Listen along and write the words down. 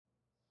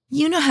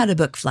You know how to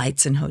book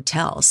flights and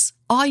hotels.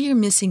 All you're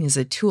missing is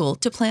a tool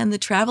to plan the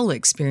travel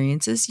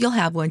experiences you'll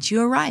have once you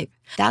arrive.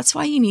 That's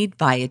why you need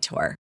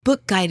Viator.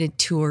 Book guided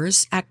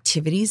tours,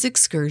 activities,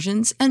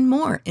 excursions, and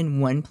more in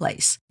one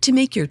place to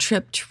make your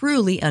trip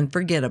truly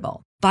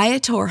unforgettable.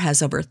 Viator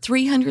has over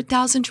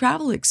 300,000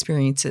 travel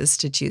experiences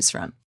to choose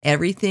from.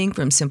 Everything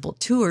from simple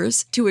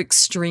tours to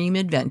extreme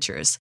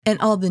adventures and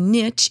all the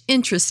niche,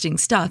 interesting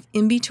stuff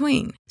in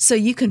between. So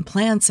you can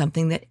plan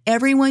something that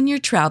everyone you're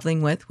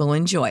traveling with will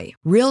enjoy.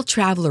 Real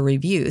traveler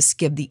reviews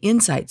give the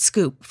inside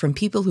scoop from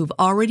people who've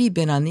already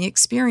been on the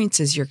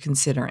experiences you're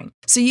considering.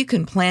 So you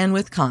can plan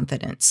with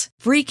confidence.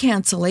 Free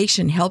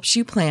cancellation helps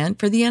you plan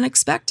for the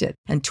unexpected.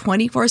 And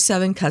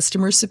 24/7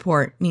 customer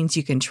support means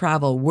you can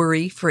travel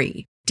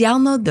worry-free.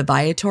 Download the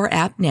Viator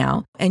app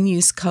now and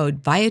use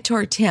code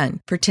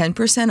Viator10 for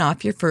 10%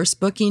 off your first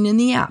booking in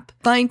the app.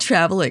 Find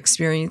travel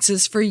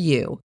experiences for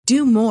you.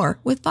 Do more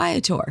with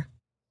Viator.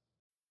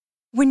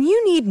 When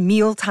you need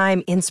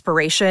mealtime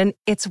inspiration,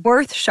 it's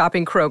worth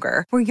shopping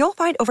Kroger, where you'll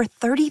find over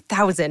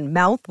 30,000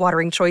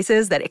 mouth-watering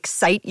choices that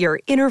excite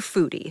your inner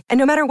foodie. And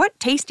no matter what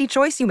tasty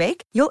choice you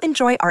make, you'll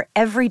enjoy our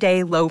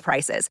everyday low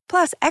prices,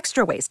 plus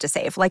extra ways to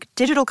save, like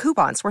digital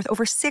coupons worth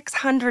over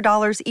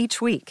 $600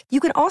 each week. You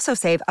can also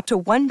save up to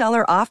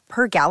 $1 off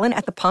per gallon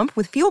at the pump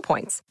with fuel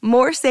points.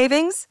 More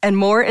savings and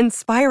more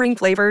inspiring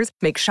flavors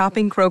make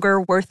shopping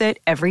Kroger worth it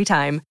every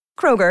time.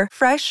 Kroger,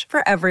 fresh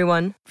for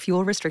everyone.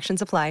 Fuel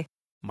restrictions apply.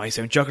 My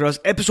Seven Chakras,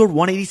 episode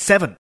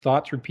 187.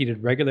 Thoughts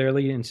repeated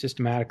regularly and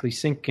systematically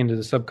sink into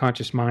the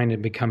subconscious mind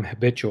and become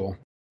habitual.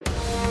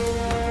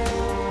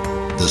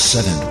 The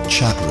seven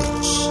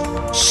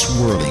chakras,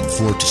 swirling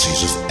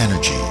vortices of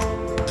energy,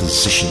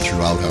 positioned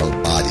throughout our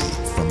body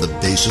from the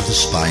base of the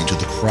spine to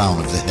the crown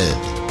of the head.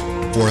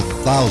 For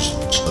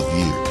thousands of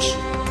years,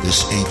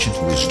 this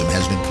ancient wisdom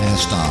has been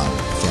passed on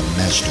from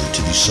master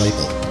to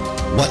disciple.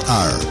 What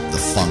are the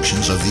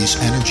functions of these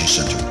energy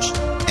centers?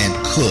 And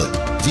could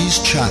these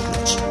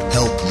chakras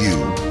help you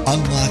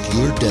unlock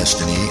your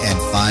destiny and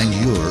find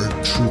your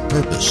true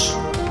purpose?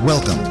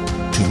 Welcome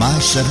to My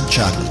Seven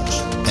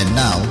Chakras. And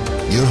now,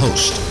 your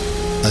host,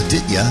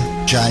 Aditya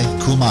Jai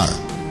Kumar.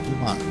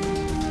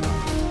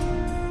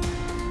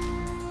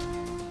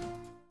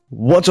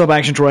 What's up,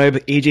 Action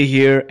Tribe? AJ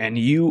here, and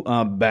you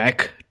are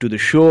back to the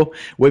show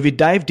where we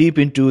dive deep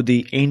into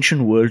the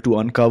ancient world to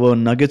uncover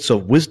nuggets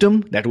of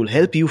wisdom that will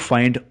help you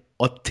find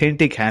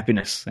authentic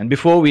happiness. And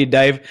before we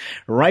dive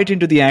right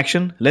into the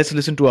action, let's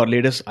listen to our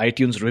latest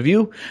iTunes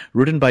review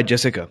written by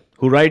Jessica,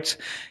 who writes,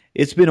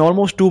 "It's been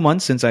almost 2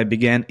 months since I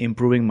began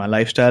improving my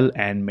lifestyle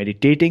and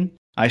meditating.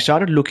 I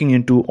started looking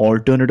into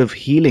alternative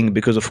healing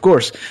because, of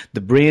course, the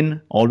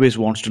brain always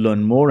wants to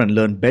learn more and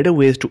learn better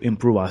ways to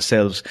improve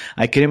ourselves.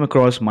 I came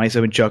across My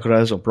Seven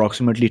Chakras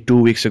approximately 2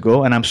 weeks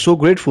ago, and I'm so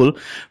grateful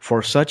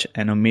for such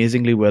an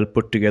amazingly well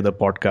put together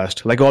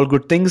podcast. Like all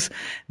good things,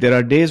 there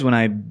are days when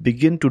I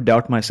begin to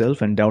doubt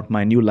myself and doubt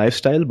my new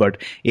lifestyle, but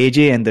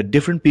AJ and the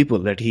different people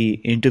that he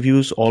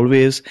interviews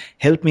always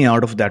help me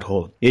out of that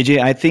hole. AJ,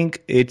 I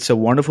think it's a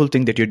wonderful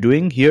thing that you're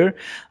doing here.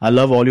 I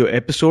love all your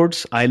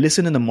episodes. I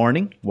listen in the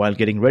morning while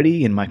getting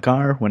ready, in my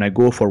car, when I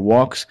go for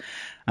walks.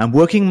 I'm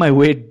working my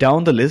way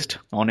down the list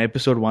on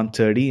episode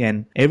 130,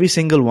 and every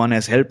single one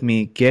has helped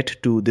me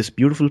get to this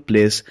beautiful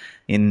place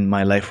in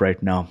my life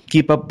right now.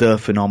 Keep up the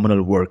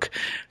phenomenal work."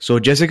 So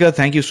Jessica,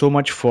 thank you so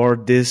much for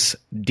this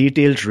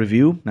detailed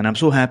review, and I'm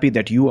so happy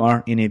that you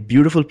are in a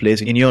beautiful place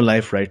in your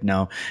life right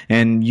now,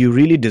 and you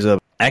really deserve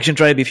it. Action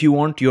Tribe, if you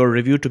want your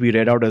review to be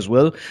read out as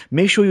well,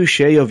 make sure you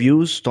share your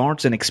views,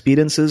 thoughts, and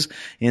experiences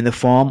in the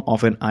form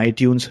of an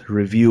iTunes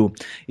review.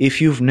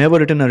 If you've never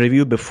written a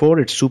review before,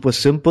 it's super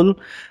simple.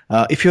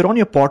 If you're on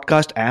your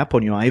podcast app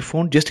on your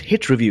iPhone, just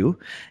hit review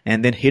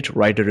and then hit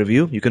write a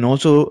review. You can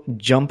also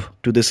jump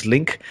to this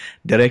link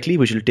directly,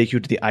 which will take you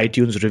to the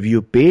iTunes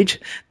review page.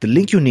 The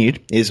link you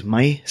need is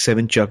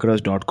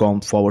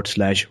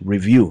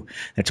my7chakras.com/review.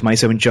 That's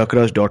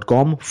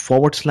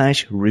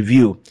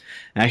my7chakras.com/review.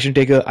 Action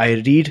Taker,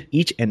 I read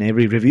each and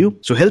every review,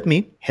 so help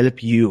me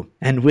help you.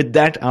 And with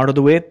that out of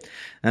the way,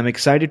 I'm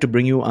excited to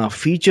bring you our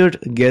featured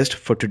guest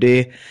for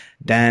today,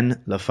 Dan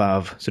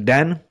Lefebvre. So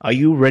Dan, are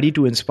you ready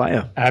to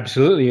inspire?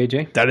 Absolutely,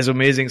 AJ. That is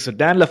amazing. So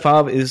Dan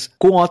Lefebvre is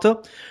co-author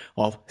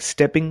of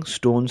Stepping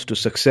Stones to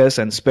Success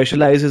and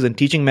specializes in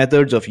teaching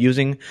methods of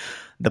using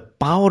the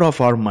power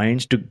of our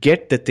minds to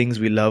get the things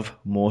we love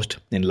most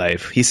in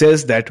life. He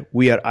says that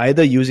we are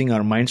either using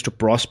our minds to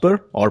prosper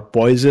or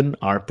poison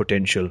our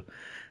potential.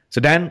 So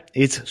Dan,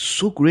 it's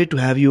so great to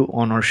have you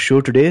on our show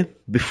today.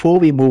 Before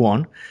we move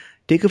on,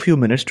 take a few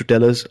minutes to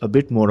tell us a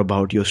bit more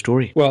about your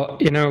story. Well,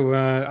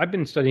 I've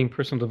been studying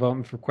personal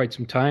development for quite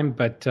some time,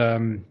 but,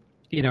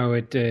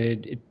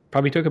 it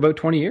probably took about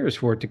 20 years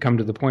for it to come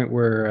to the point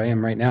where I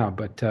am right now.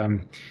 But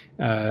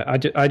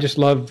I just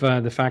love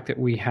the fact that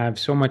we have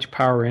so much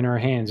power in our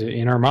hands,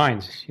 in our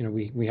minds.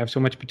 We have so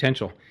much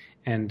potential.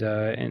 And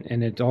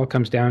it all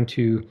comes down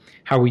to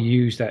how we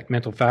use that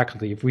mental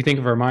faculty. If we think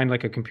of our mind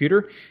like a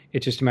computer,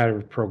 it's just a matter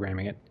of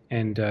programming it.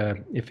 And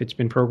if it's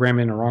been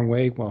programmed in the wrong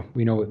way, well,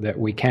 we know that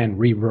we can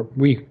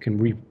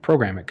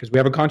reprogram it because we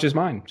have a conscious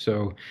mind.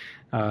 So,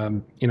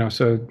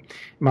 so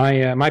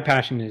my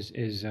passion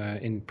is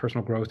in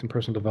personal growth and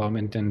personal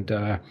development, and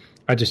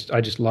I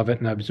just love it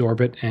and absorb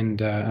it,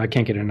 and I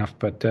can't get enough.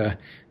 But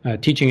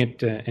teaching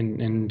it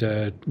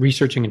and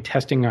researching and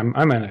testing,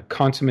 I'm a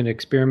consummate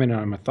experimenter.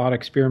 I'm a thought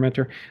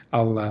experimenter.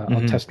 I'll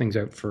test things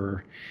out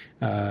for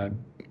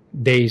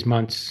days,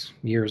 months,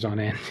 years on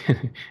end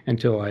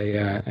until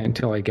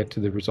I get to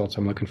the results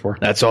I'm looking for.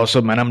 That's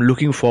awesome, and I'm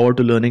looking forward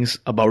to learning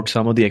about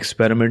some of the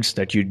experiments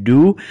that you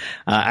do.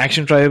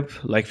 Action Tribe,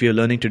 like we are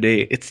learning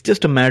today, it's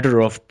just a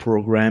matter of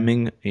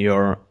programming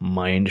your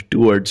mind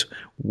towards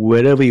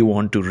wherever you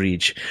want to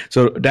reach.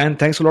 So Dan,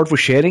 thanks a lot for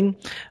sharing.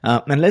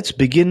 And let's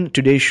begin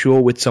today's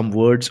show with some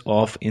words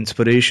of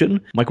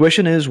inspiration. My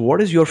question is,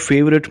 what is your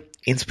favorite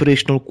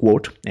inspirational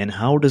quote, and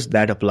how does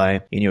that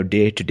apply in your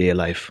day-to-day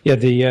life?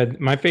 Yeah,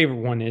 my favorite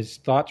one is,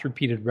 thoughts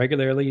repeated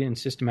regularly and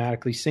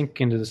systematically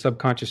sink into the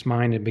subconscious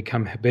mind and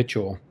become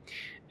habitual.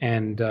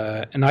 And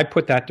I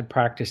put that to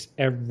practice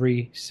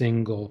every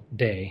single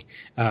day.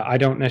 I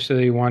don't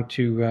necessarily want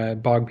to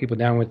bog people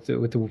down with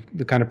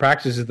the kind of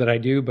practices that I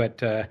do,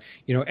 but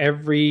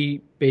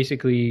every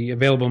basically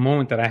available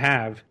moment that I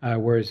have,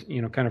 whereas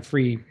kind of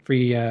free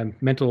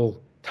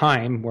mental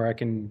time where I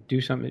can do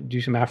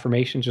some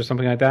affirmations or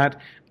something like that,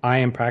 I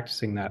am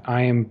practicing that.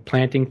 I am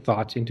planting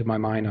thoughts into my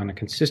mind on a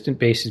consistent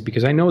basis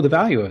because I know the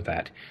value of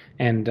that.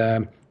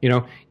 And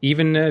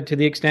even to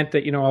the extent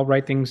that I'll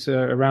write things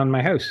around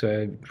my house,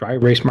 dry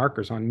erase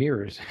markers on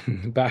mirrors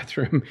in the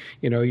bathroom.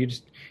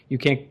 You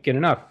can't get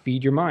enough.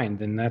 Feed your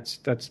mind, and that's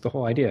the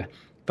whole idea.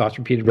 Thoughts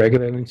repeated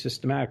regularly and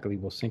systematically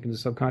will sink into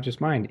the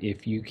subconscious mind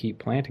if you keep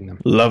planting them.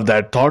 Love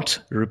that. Thoughts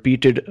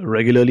repeated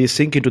regularly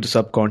sink into the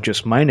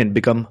subconscious mind and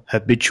become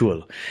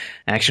habitual.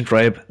 Action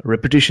Tribe,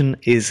 repetition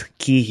is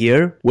key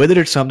here.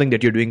 Whether it's something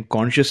that you're doing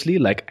consciously,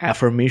 like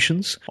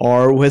affirmations,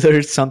 or whether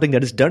it's something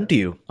that is done to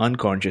you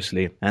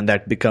unconsciously, and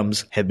that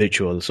becomes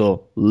habitual.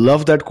 So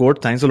love that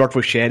quote. Thanks a lot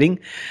for sharing.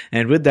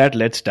 And with that,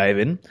 let's dive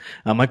in.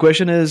 My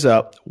question is,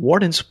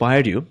 what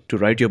inspired you to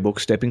write your book,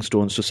 Stepping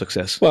Stones to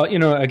Success? Well,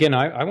 again,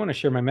 I want to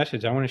share my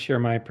message. I want to share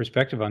my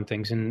perspective on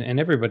things, and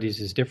everybody's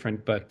is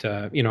different. But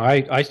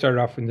I started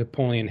off with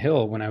Napoleon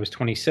Hill when I was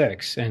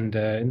 26, and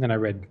then I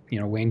read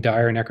Wayne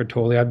Dyer and Eckhart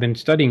Tolle. I've been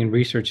studying and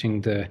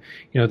researching the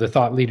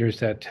thought leaders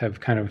that have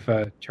kind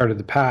of charted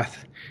the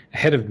path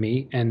ahead of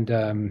me. And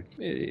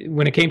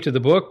when it came to the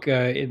book,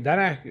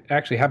 that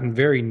actually happened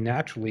very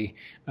naturally.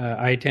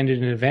 I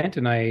attended an event,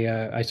 and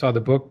I saw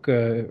the book,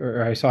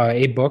 or I saw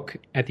a book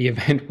at the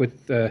event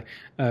with a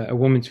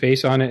woman's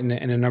face on it and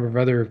a number of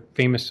other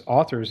famous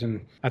authors.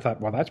 And I thought,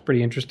 well, that's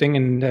pretty interesting.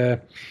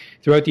 And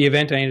throughout the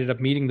event, I ended up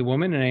meeting the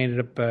woman, and I ended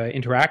up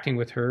interacting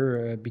with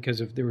her because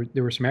of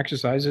there were some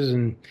exercises,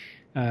 and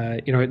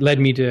it led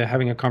me to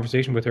having a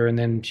conversation with her, and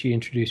then she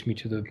introduced me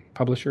to the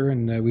publisher,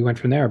 and we went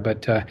from there.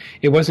 But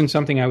it wasn't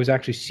something I was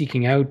actually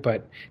seeking out,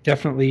 but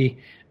definitely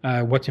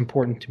what's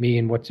important to me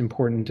and what's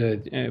important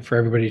for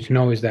everybody to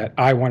know is that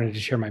I wanted to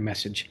share my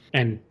message.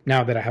 And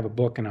now that I have a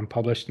book and I'm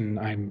published and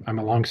I'm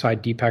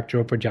alongside Deepak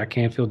Chopra, Jack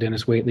Canfield,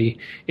 Dennis Waitley,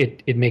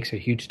 it makes a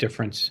huge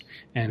difference,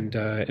 and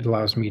it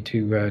allows me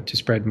to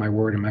spread my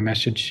word and my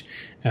message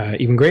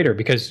even greater,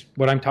 because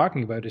what I'm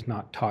talking about is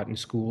not taught in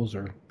schools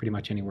or pretty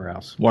much anywhere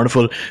else.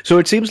 Wonderful. So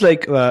it seems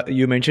like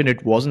you mentioned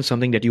it wasn't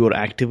something that you were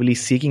actively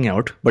seeking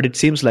out, but it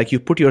seems like you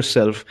put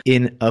yourself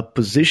in a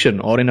position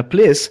or in a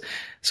place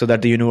so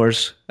that the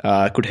universe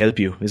could help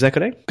you. Is that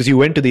correct? Because you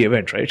went to the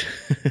event, right?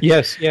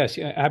 Yes,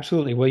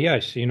 absolutely. Well,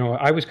 yes,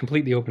 I was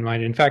completely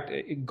open-minded. In fact,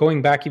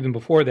 going back even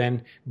before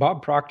then,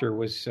 Bob Proctor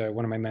was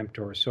one of my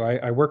mentors. So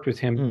I worked with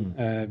him,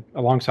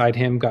 alongside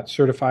him, got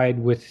certified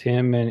with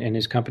him and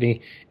his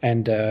company.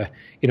 And,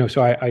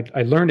 so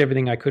I learned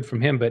everything I could from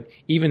him. But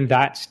even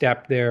that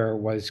step there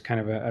was kind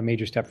of a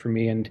major step for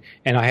me. And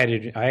I had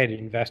to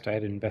invest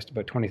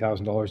about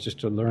 $20,000 just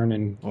to learn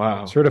and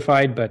get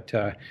certified. But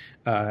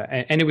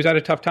and it was at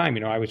a tough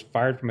time. I was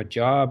fired from a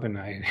job, and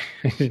I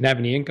didn't have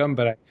any income,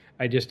 but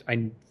I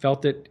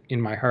felt it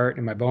in my heart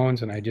and my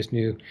bones, and I just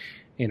knew,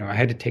 I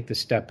had to take this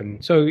step.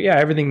 And so,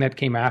 everything that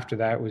came after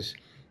that was,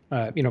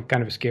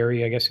 kind of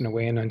scary, I guess, in a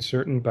way, and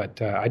uncertain,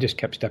 but I just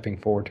kept stepping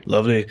forward.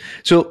 Lovely.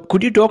 So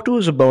could you talk to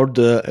us about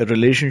the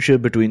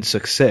relationship between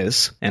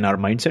success and our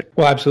mindset?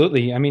 Well,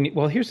 absolutely. I mean,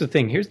 here's the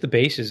thing. Here's the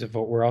basis of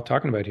what we're all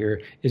talking about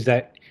here, is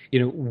that,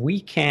 we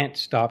can't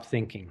stop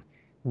thinking.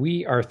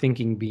 We are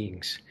thinking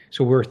beings.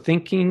 So we're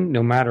thinking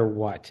no matter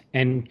what.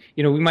 And,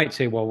 we might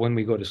say, well, when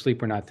we go to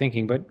sleep, we're not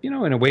thinking. But, in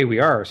a way we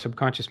are. Our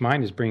subconscious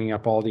mind is bringing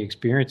up all the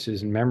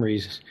experiences and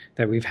memories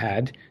that we've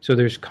had. So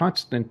there's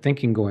constant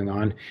thinking going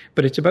on.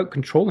 But it's about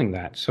controlling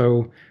that.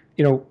 So,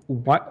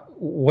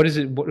 what does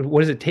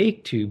it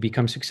take to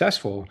become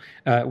successful?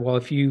 Well,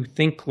 if you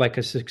think like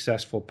a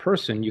successful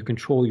person, you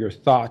control your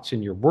thoughts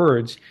and your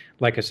words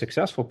like a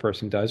successful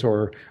person does,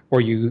 or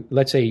you,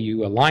 let's say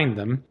you align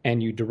them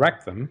and you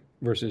direct them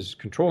versus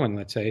controlling,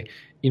 let's say,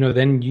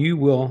 then you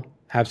will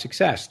have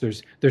success.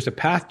 There's a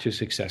path to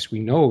success. We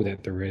know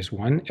that there is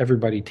one.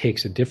 Everybody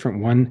takes a different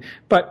one,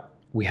 but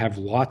we have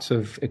lots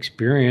of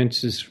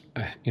experiences,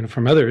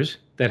 from others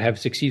that have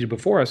succeeded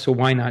before us. So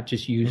why not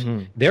just use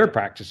their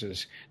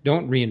practices?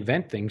 Don't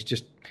reinvent things.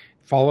 Just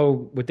follow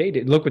what they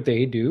did. Look what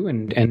they do,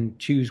 and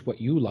choose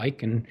what you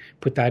like, and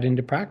put that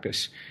into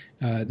practice.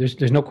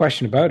 There's no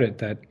question about it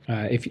that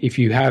if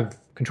you have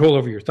control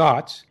over your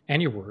thoughts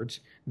and your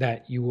words,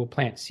 that you will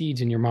plant seeds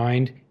in your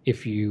mind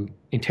if you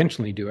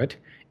intentionally do it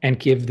and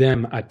give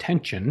them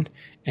attention.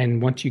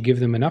 And once you give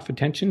them enough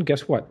attention,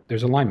 guess what?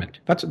 There's alignment.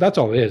 That's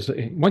all it is.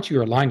 Once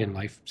you're aligned in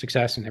life,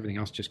 success and everything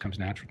else just comes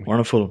naturally.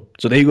 Wonderful.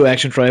 So there you go,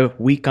 Action Tribe.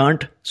 We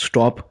can't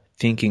stop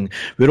thinking.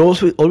 We're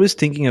also always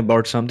thinking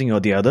about something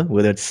or the other,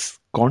 whether it's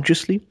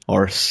consciously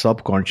or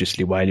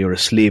subconsciously while you're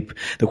asleep.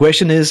 The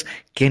question is,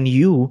 can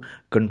you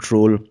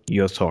control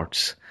your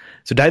thoughts?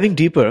 So diving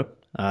deeper,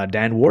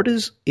 Dan, what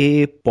is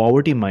a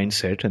poverty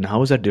mindset and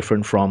how is that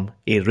different from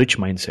a rich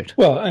mindset?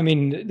 Well, I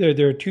mean,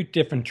 there are two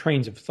different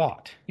trains of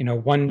thought.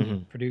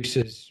 One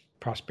produces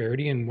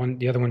prosperity and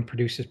the other one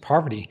produces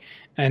poverty.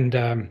 And,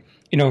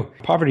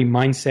 poverty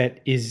mindset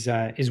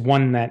is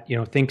one that,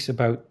 thinks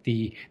about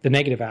the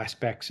negative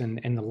aspects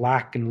and the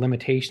lack and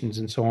limitations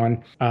and so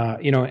on,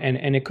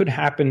 and it could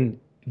happen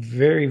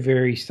very,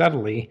 very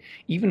subtly,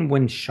 even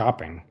when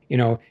shopping.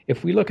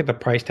 If we look at the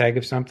price tag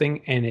of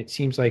something and it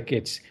seems like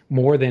it's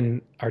more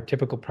than our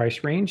typical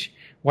price range,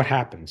 what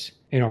happens?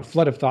 A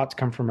flood of thoughts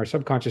come from our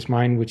subconscious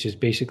mind, which is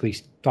basically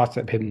thoughts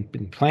that have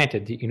been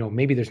planted.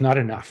 Maybe there's not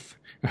enough,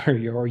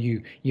 or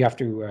you have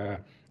to.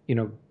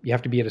 You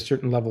have to be at a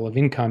certain level of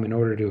income in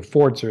order to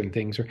afford certain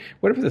things, or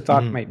whatever the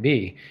thought might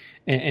be.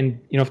 And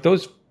if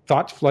those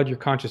thoughts flood your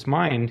conscious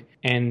mind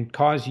and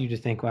cause you to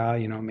think, well,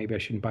 maybe I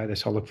shouldn't buy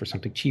this. I'll look for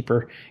something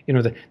cheaper.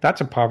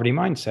 That's a poverty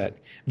mindset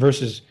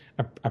versus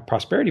a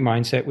prosperity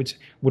mindset, which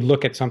would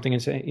look at something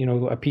and say,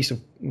 a piece of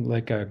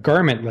like a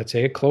garment, let's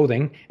say a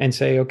clothing, and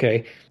say,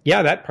 okay,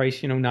 yeah, that price,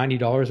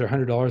 $90 or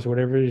 $100 or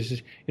whatever it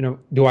is,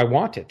 do I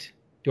want it?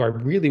 Do I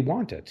really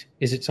want it?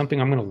 Is it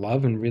something I'm going to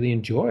love and really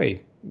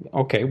enjoy?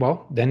 Okay,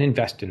 well, then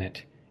invest in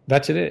it.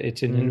 That's it.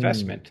 It's an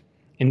investment.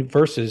 And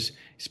versus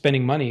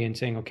spending money and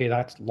saying, okay,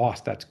 that's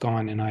lost, that's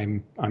gone, and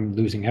I'm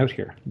losing out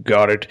here.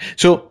 Got it.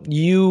 So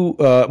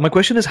my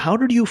question is, how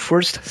did you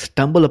first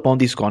stumble upon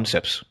these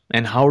concepts,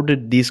 and how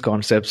did these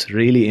concepts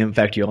really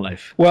impact your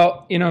life?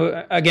 Well,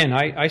 again,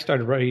 I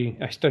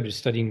started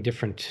studying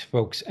different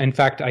folks. In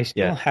fact, I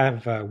still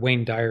have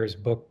Wayne Dyer's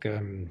book,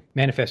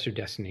 Manifest Your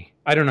Destiny.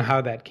 I don't know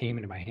how that came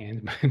into my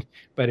hands,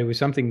 but it was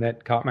something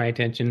that caught my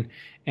attention,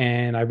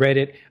 and I read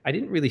it. I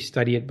didn't really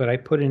study it, but I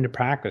put it into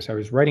practice. I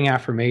was writing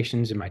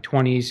affirmations in my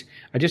 20s.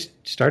 I just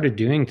started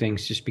doing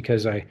things just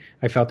because I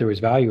felt there was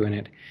value in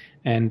it.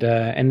 And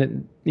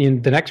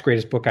the next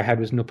greatest book I had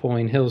was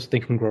Napoleon Hill's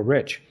Think and Grow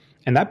Rich.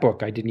 And that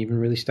book I didn't even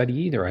really study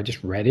either. I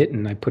just read it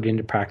and I put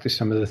into practice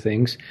some of the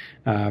things.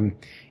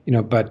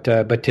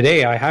 But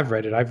today I have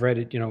read it. I've read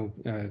it,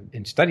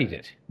 and studied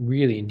it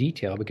really in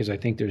detail because I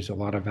think there's a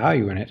lot of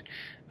value in it.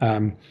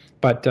 The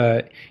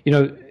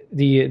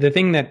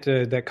thing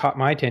that caught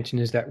my attention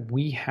is that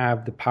we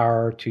have the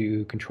power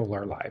to control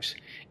our lives,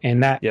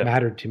 and that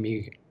mattered to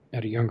me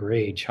at a younger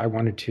age. I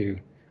wanted to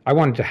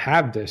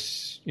have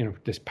this,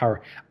 this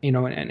power,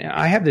 and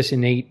I have this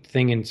innate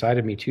thing inside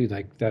of me too,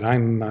 like that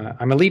I'm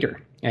a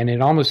leader, and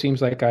it almost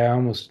seems like I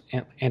almost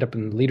end up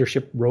in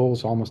leadership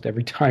roles almost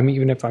every time,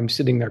 even if I'm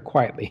sitting there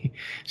quietly.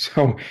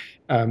 So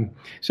I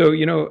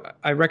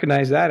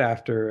recognize that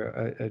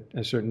after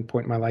a certain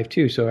point in my life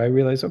too. So I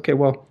realized, okay,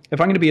 well,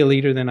 if I'm going to be a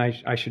leader, then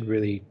I should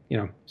really,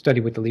 study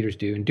what the leaders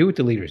do and do what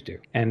the leaders do.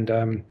 And,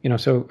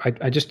 so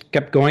I just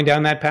kept going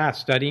down that path,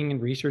 studying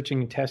and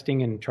researching and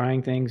testing and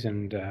trying things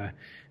and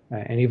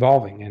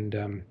evolving.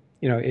 And,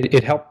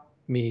 it helped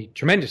me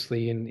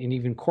tremendously and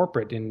even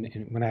corporate.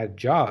 And when I had a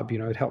job,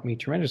 it helped me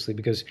tremendously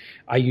because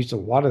I used a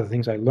lot of the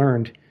things I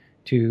learned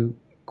to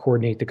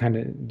coordinate the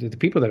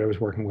people that I was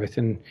working with.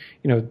 And,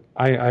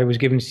 I was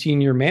given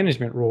senior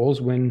management roles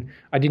when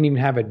I didn't even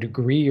have a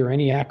degree or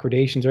any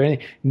accreditations or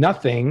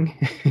nothing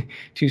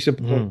to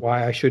support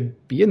why I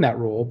should be in that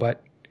role.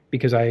 But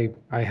because I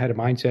had a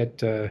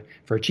mindset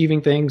for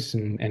achieving things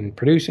and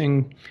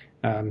producing,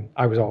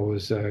 I was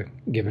always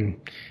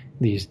given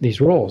these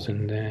roles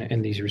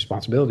and these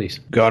responsibilities.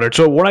 Got it.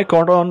 So what I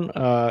caught on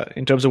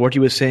in terms of what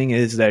you were saying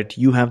is that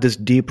you have this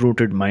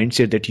deep-rooted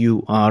mindset that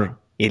you are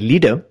a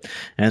leader,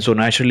 and so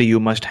naturally you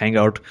must hang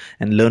out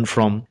and learn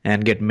from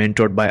and get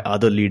mentored by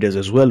other leaders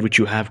as well, which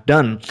you have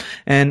done.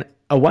 And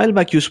a while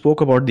back you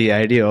spoke about the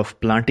idea of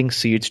planting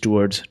seeds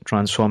towards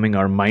transforming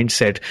our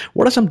mindset.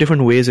 What are some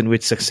different ways in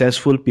which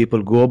successful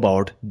people go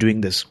about doing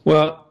this?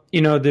 Well,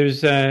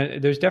 there's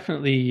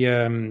definitely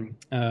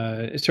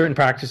certain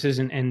practices,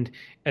 and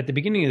at the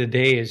beginning of the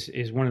day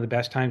is one of the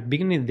best times.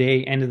 Beginning of the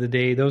day, end of the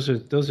day, those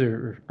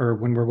are, or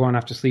when we're going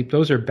off to sleep,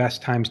 those are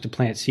best times to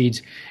plant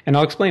seeds. And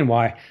I'll explain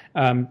why.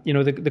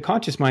 The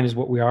conscious mind is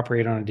what we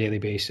operate on a daily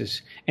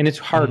basis, and it's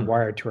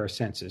hardwired to our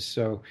senses.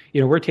 So,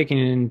 we're taking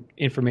in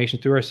information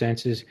through our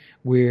senses.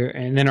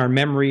 And then our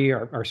memory,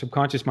 our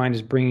subconscious mind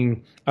is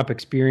bringing up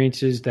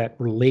experiences that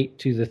relate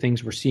to the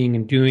things we're seeing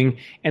and doing,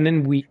 and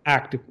then we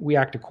act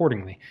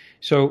accordingly.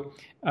 So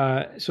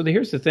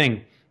here's the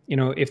thing.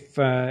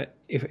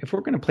 If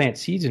we're going to plant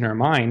seeds in our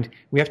mind,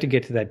 we have to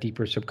get to that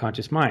deeper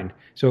subconscious mind.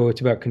 So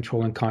it's about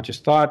controlling conscious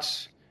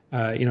thoughts,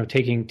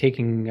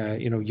 taking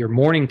your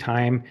morning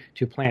time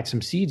to plant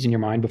some seeds in your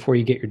mind before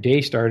you get your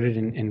day started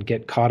and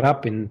get caught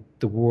up in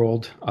the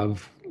world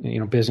of,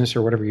 business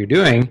or whatever you're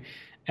doing.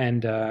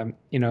 And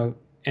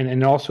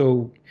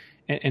also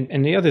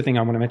the other thing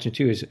I want to mention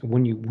too is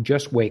when you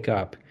just wake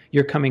up,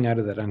 you're coming out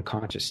of that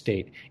unconscious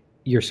state.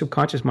 Your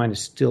subconscious mind is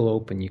still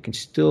open. You can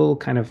still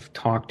kind of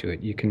talk to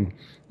it. You can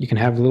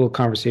have little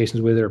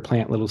conversations with it or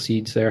plant little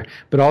seeds there.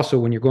 But also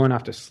when you're going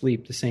off to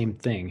sleep, the same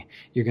thing.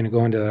 You're going to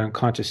go into that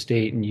unconscious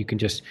state and you can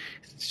just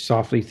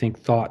softly think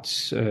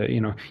thoughts.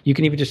 You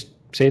can even just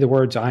say the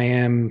words, I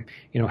am,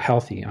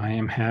 healthy, I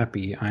am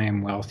happy, I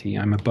am wealthy,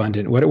 I'm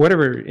abundant,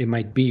 whatever it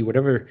might be,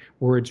 whatever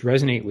words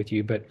resonate with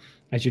you. But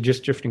as you're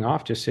just drifting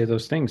off, just say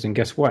those things. And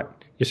guess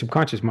what? Your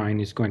subconscious mind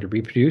is going to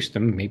reproduce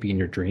them, maybe in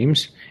your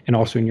dreams and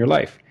also in your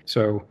life.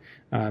 So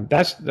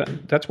that's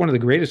one of the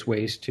greatest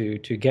ways to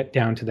get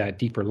down to that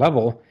deeper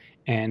level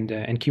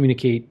and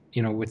communicate,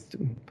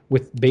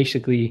 with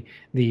basically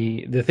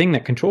the thing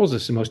that controls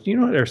us the most.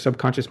 Our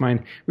subconscious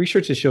mind,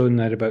 research has shown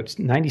that about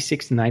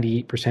 96 to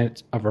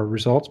 98% of our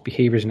results,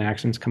 behaviors, and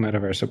actions come out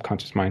of our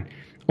subconscious mind.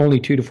 Only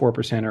 2 to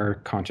 4% are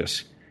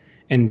conscious.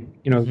 And,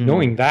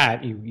 knowing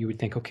that, you would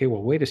think, okay,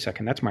 well, wait a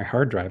second, that's my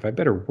hard drive. I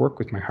better work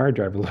with my hard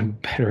drive a little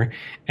better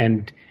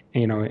and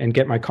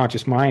get my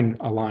conscious mind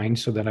aligned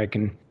so that I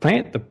can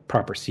plant the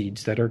proper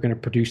seeds that are going to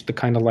produce the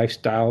kind of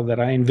lifestyle that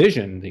I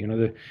envision,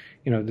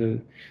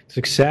 the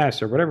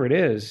success or whatever it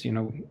is.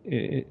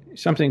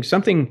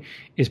 Something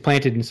is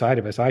planted inside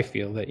of us. I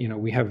feel that,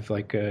 we have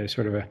like a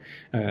sort of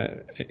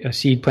a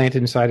seed planted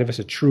inside of us,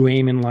 a true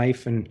aim in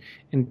life. And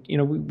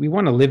we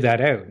want to live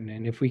that out.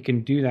 And if we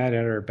can do that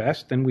at our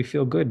best, then we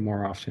feel good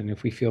more often.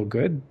 If we feel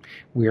good,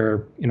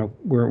 we're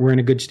in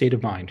a good state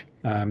of mind.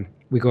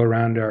 We go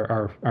around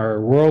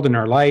our world and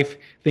our life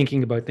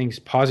thinking about things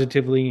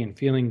positively and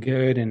feeling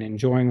good and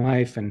enjoying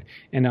life. And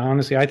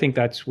honestly, I think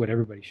that's what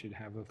everybody should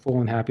have, a full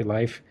and happy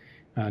life.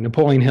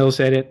 Napoleon Hill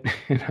said it,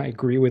 and I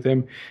agree with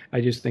him. I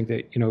just think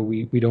that,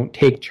 we don't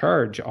take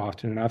charge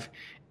often enough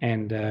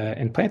and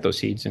plant those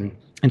seeds. And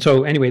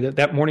so anyway,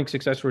 that morning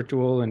success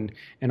ritual and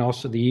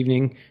also the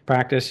evening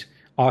practice,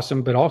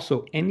 awesome. But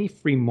also any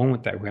free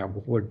moment that we have,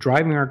 when we're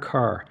driving our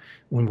car,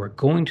 when we're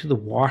going to the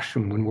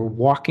washroom, when we're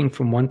walking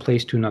from one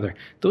place to another,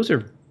 those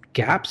are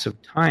gaps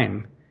of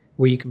time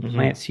where you can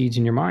plant seeds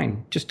in your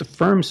mind. Just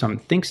affirm something,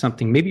 think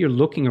something. Maybe you're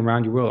looking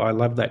around your world. I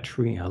love that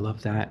tree. I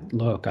love that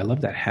look. I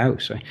love that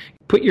house.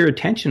 Put your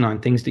attention on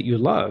things that you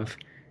love.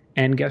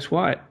 And guess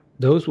what?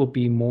 Those will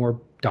be more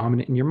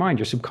dominant in your mind.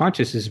 Your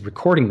subconscious is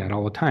recording that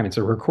all the time. It's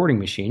a recording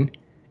machine.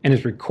 And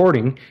it's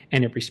recording,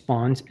 and it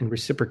responds and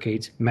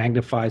reciprocates,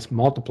 magnifies,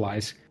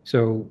 multiplies.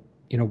 So,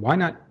 why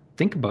not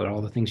think about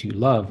all the things you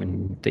love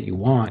and that you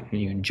want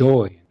and you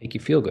enjoy, make you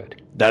feel good?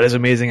 That is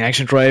amazing,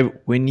 Action Tribe.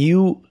 When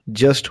you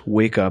just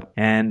wake up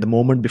and the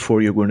moment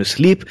before you're going to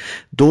sleep,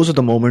 those are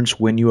the moments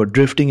when you are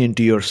drifting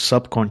into your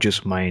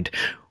subconscious mind.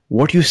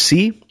 What you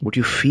see, what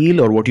you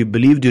feel, or what you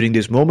believe during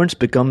these moments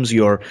becomes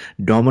your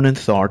dominant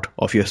thought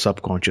of your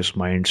subconscious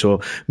mind.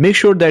 So make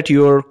sure that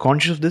you're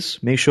conscious of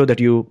this. Make sure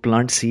that you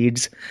plant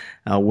seeds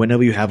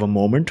whenever you have a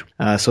moment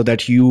so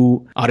that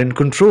you are in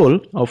control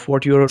of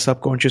what your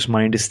subconscious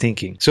mind is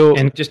thinking. So,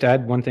 and just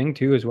add one thing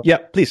too as well. Yeah,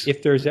 please.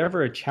 If there's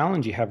ever a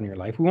challenge you have in your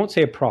life, we won't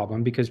say a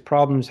problem because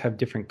problems have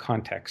different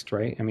context,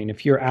 right? I mean,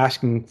 if you're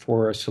asking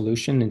for a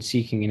solution and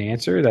seeking an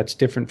answer, that's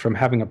different from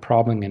having a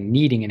problem and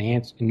needing an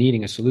answer,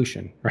 needing a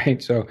solution,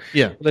 right? So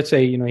let's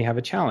say, you have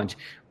a challenge,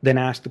 then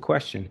ask the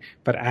question,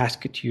 but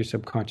ask it to your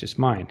subconscious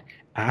mind.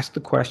 Ask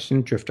the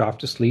question, drift off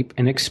to sleep,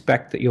 and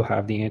expect that you'll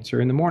have the answer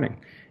in the morning.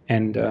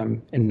 And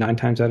 9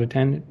 times out of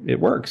 10, it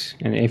works.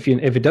 And if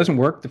it doesn't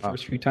work the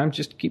first few times,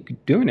 just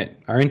keep doing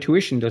it. Our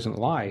intuition doesn't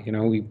lie.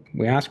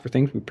 We ask for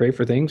things, we pray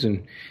for things,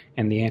 and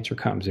the answer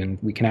comes. And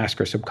we can ask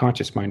our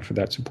subconscious mind for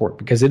that support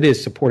because it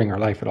is supporting our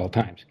life at all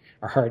times.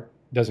 Our heart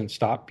doesn't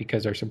stop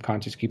because our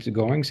subconscious keeps it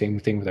going. Same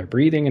thing with our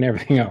breathing and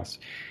everything else.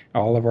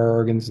 All of our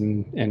organs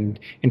and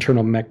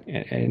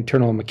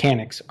internal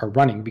mechanics are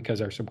running because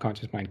our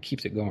subconscious mind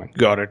keeps it going.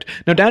 Got it.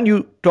 Now, Dan,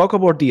 you talk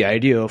about the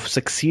idea of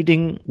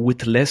succeeding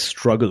with less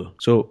struggle.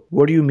 So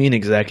what do you mean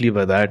exactly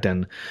by that?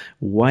 And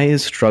why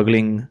is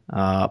struggling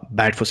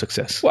bad for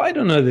success? Well, I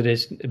don't know that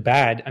it's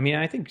bad. I mean,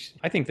 I think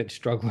that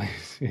struggle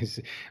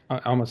is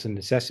almost a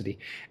necessity.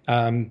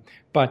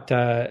 But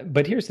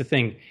here's the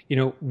thing,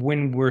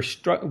 when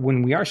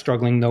we are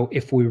struggling, though,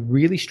 if we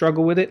really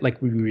struggle with it,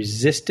 like we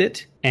resist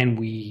it and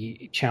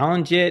we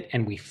challenge it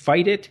and we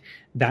fight it,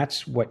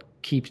 that's what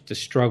keeps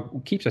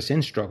us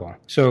in struggle.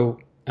 So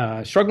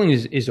struggling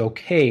is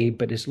okay,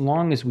 but as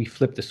long as we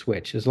flip the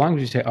switch, as long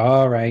as we say,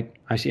 all right,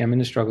 I see I'm in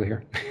a struggle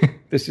here.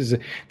 This is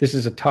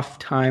a tough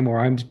time,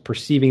 or I'm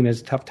perceiving it as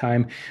a tough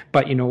time.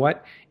 But you know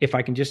what? If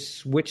I can just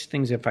switch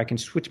things, if I can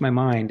switch my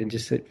mind and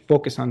just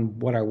focus on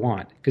what I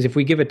want, because if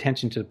we give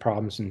attention to the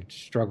problems and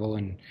struggle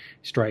and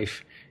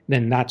strife,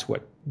 then that's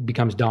what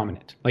becomes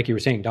dominant. Like you were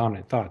saying,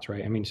 dominant thoughts,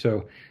 right? I mean,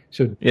 so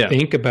yeah.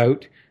 Think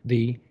about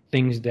the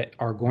things that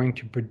are going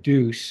to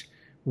produce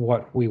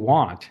what we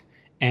want.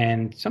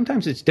 And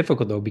sometimes it's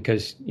difficult, though,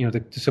 because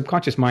the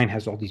subconscious mind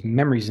has all these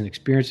memories and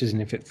experiences,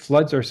 and if it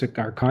floods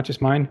our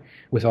conscious mind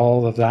with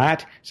all of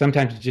that,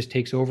 sometimes it just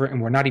takes over,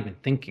 and we're not even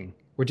thinking.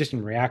 We're just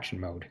in reaction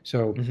mode.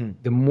 So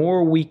the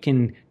more we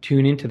can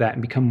tune into that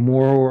and become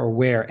more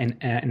aware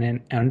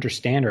and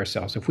understand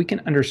ourselves, if we can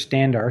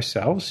understand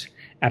ourselves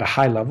at a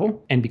high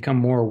level and become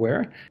more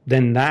aware,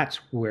 then that's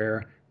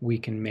where we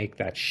can make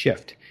that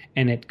shift.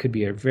 And it could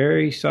be a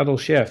very subtle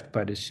shift,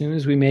 but as soon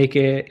as we make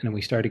it and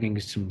we start getting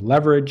some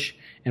leverage,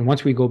 and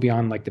once we go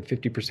beyond like the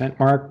 50%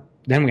 mark,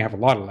 then we have a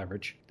lot of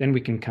leverage. Then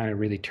we can kind of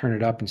really turn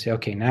it up and say,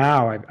 okay,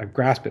 now I've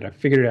grasped it. I've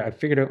figured it out. I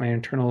figured out my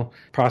internal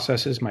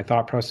processes, my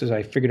thought process.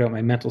 I figured out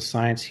my mental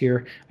science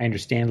here. I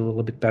understand a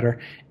little bit better.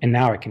 And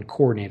now I can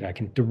coordinate it. I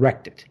can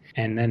direct it.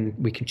 And then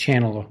we can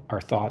channel our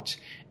thoughts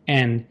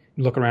and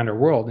look around our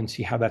world and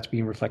see how that's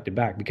being reflected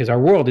back, because our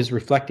world is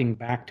reflecting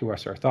back to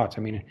us our thoughts.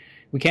 I mean,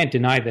 we can't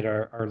deny that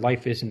our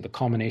life isn't the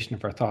culmination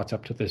of our thoughts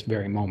up to this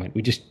very moment.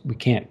 We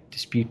can't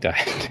dispute that.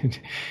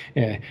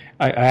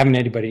 I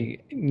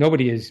haven't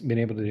nobody has been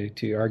able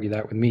to argue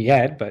that with me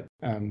yet, but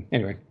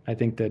anyway, I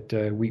think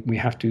that we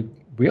have to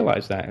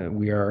realize that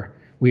we are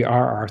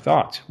our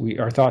thoughts.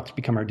 Our thoughts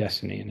become our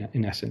destiny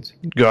in essence.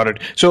 Got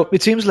it. So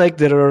it seems like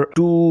there are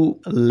two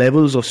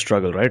levels of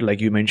struggle, right?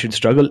 Like you mentioned,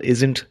 struggle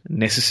isn't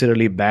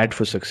necessarily bad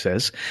for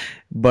success.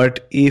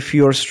 But if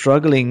you're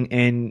struggling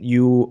and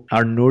you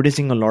are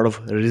noticing a lot of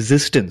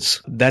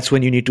resistance, that's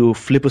when you need to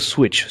flip a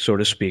switch, so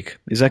to speak.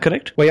 Is that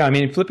correct? Well, yeah. I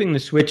mean, flipping the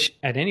switch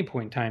at any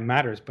point in time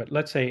matters. But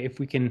let's say if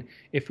we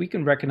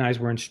can recognize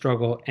we're in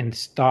struggle and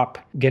stop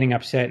getting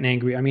upset and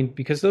angry. I mean,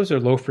 because those are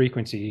low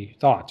frequency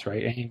thoughts,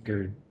 right?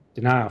 Anger,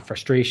 denial,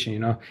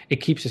 frustration, it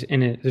keeps us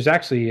in it. There's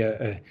actually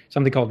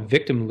something called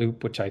victim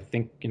loop, which I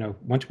think,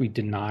 once we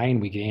deny and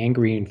we get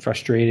angry and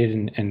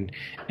frustrated and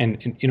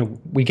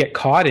we get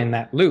caught in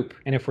that loop.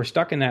 And if we're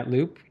stuck in that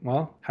loop,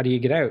 well, how do you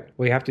get out?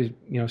 Well, you have to,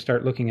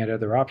 start looking at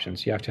other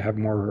options. You have to have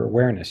more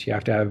awareness. You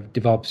have to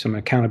develop some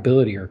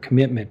accountability or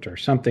commitment or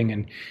something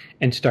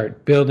and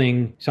start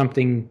building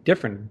something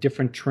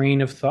different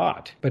train of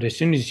thought. But as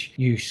soon as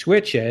you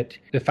switch it,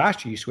 the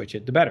faster you switch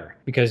it, the better.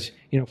 Because,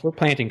 if we're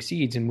planting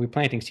seeds and we're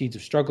planting seeds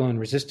of struggle and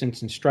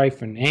resistance and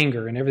strife and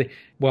anger and everything,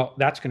 well,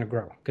 that's going to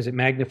grow because it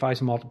magnifies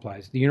and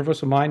multiplies. The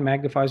universal mind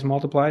magnifies and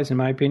multiplies, in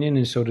my opinion,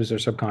 and so does our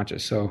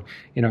subconscious. So,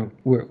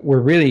 we're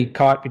really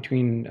caught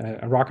between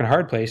a rock and a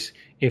hard place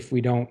if we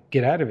don't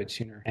get out of it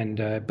sooner. And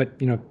but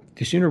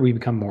the sooner we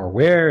become more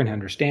aware and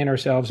understand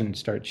ourselves and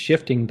start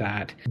shifting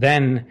that,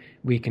 then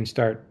we can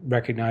start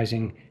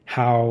recognizing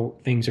how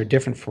things are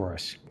different for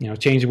us.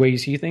 Change the way you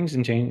see things,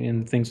 and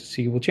the things you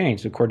see will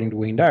change, according to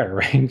Wayne Dyer,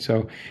 right?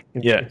 So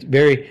it's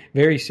very,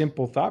 very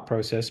simple thought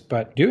process,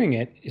 but doing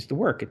it is the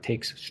work. It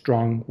takes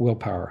strong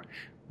willpower.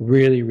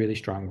 Really, really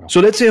strong will. So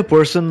let's say a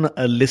person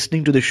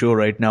listening to the show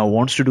right now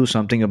wants to do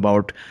something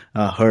about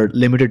her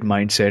limited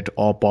mindset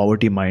or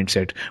poverty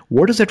mindset.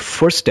 What is that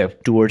first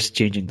step towards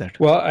changing that?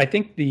 Well, I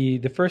think the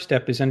first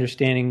step is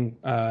understanding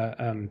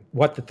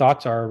what the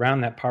thoughts are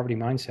around that poverty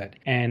mindset.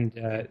 And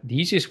the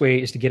easiest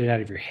way is to get it out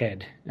of your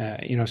head.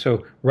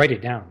 So write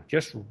it down.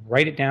 Just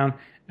write it down.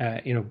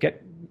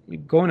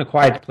 Go in a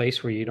quiet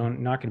place where you're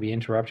not going to be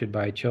interrupted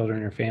by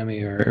children or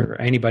family or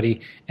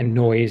anybody and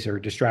noise or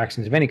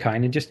distractions of any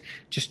kind, and just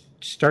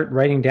start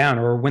writing down,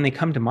 or when they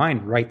come to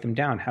mind, write them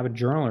down. Have a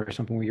journal or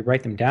something where you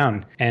write them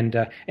down, and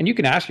you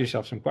can ask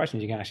yourself some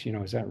questions. You can ask,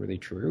 is that really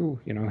true?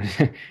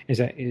 Is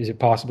it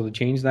possible to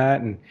change that?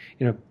 And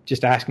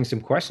just asking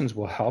some questions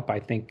will help, I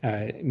think,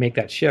 make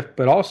that shift.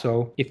 But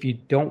also, if you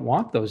don't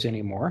want those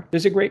anymore,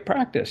 there's a great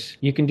practice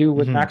you can do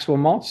what Maxwell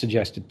Maltz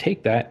suggested.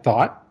 Take that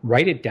thought,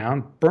 write it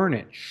down, burn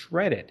it,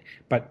 shred it,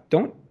 but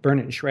don't burn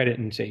it and shred it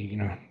and say,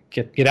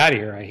 get out of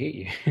here, I hate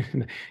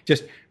you.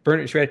 Just burn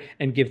it, shred it,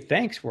 and give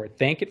thanks for it.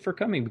 Thank it for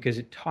coming because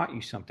it taught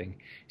you something.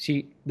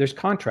 See, there's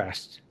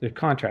contrast. There's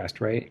contrast,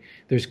 right?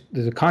 There's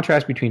a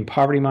contrast between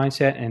poverty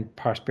mindset and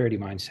prosperity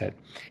mindset.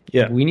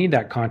 Yeah. We need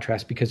that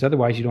contrast because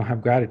otherwise you don't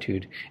have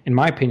gratitude. And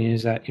my opinion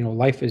is that,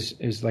 life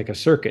is like a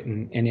circuit.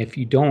 And if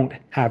you don't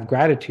have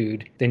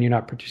gratitude, then you're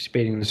not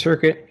participating in the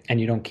circuit and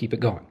you don't keep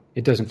it going.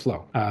 it doesn't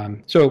flow.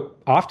 So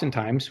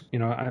oftentimes,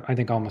 I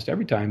think almost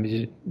every time,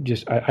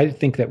 I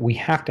think that we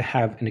have to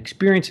have an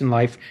experience in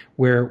life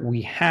where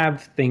we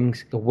have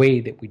things the way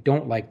that we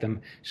don't like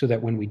them, so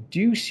that when we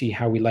do see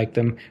how we like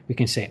them, we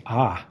can say,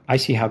 I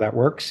see how that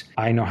works.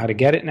 I know how to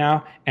get it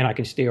now, and I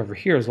can stay over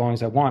here as long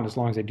as I want, as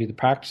long as I do the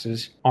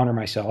practices, honor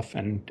myself,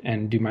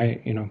 and do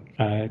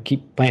my,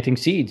 keep planting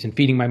seeds and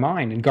feeding my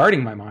mind and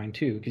guarding my mind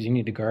too, because you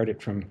need to guard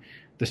it from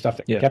the stuff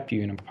that kept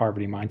you in a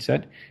poverty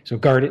mindset. So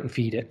guard it and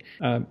feed it.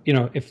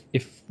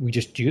 If we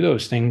just do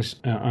those things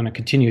on a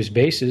continuous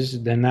basis,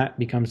 then that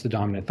becomes the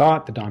dominant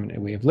thought, the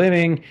dominant way of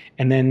living.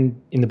 And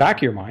then in the back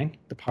of your mind,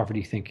 the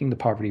poverty thinking, the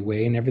poverty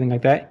way, and everything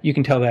like that, you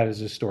can tell that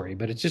as a story,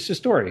 but it's just a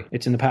story.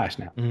 It's in the past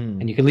now,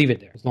 and you can leave it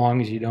there as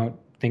long as you don't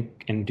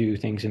think and do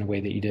things in a way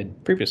that you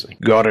did previously.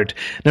 Got it.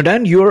 Now,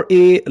 Dan, you're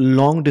a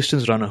long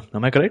distance runner.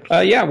 Am I correct?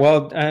 I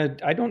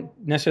don't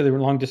necessarily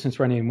long distance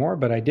run anymore,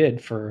 but I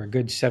did for a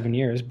good 7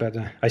 years. But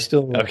I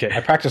still,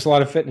 I practice a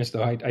lot of fitness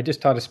though. I just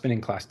taught a spinning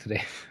class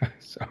today.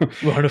 So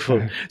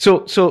wonderful.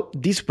 So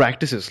these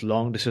practices,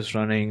 long distance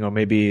running or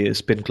maybe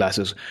spin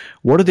classes,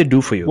 what do they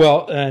do for you?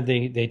 Well,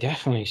 they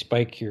definitely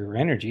spike your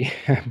energy,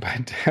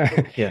 but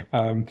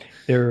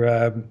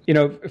they're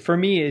for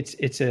me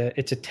it's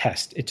a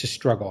test. It's a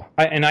struggle.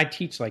 And I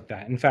teach like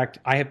that. In fact,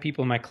 I have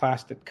people in my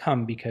class that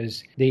come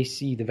because they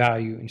see the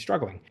value in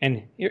struggling.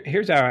 And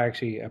here's how I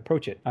actually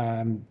approach it.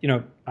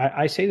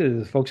 I say to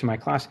the folks in my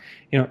class,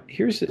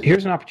 here's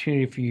an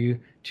opportunity for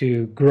you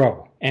to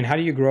grow. And how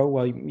do you grow?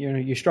 Well,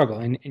 you struggle,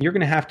 and you're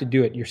going to have to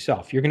do it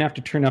yourself. You're going to have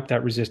to turn up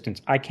that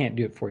resistance. I can't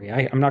do it for you.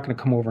 I'm not going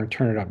to come over and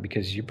turn it up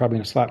because you're probably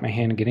going to slap my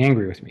hand and get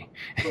angry with me.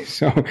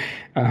 So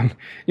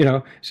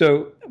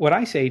what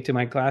I say to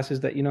my class is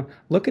that,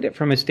 look at it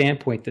from a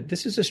standpoint that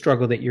this is a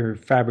struggle that you're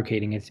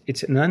fabricating.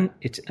 It's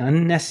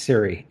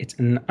unnecessary. It's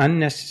an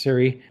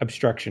unnecessary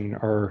obstruction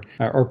or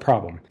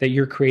problem that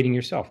you're creating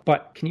yourself.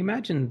 But can you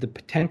imagine the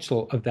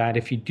potential of that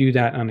if you do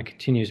that on a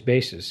continuous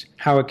basis,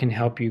 how it can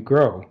help you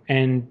grow?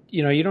 And,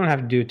 you don't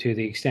have to do it to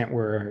the extent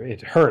where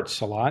it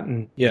hurts a lot.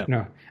 And,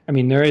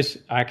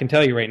 I can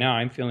tell you right now,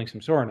 I'm feeling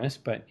some soreness,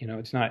 but,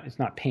 it's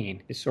not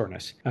pain, it's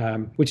soreness,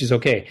 which is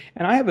okay.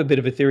 And I have a bit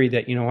of a theory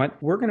that,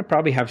 we're going to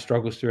probably have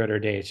struggles throughout our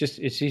day.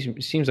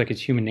 It seems like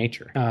it's human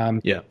nature.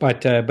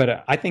 But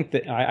I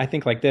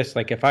think like this,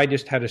 like if I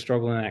just had a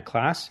struggle in that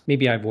class,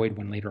 maybe I avoid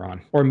one later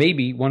on, or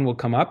maybe one will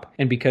come up,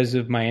 and because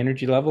of my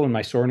energy level and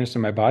my soreness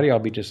in my body, I'll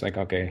be just like,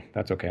 okay,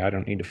 that's okay. I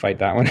don't need to fight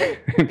that one.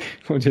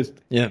 We'll just,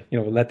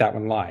 let that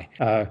one lie.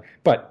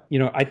 But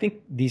I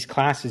think these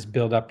classes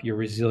build up your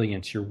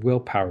resilience, your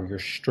willpower, your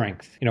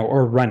strength,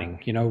 or running,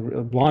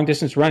 long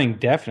distance running.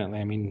 Definitely.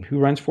 I mean, who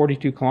runs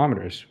 42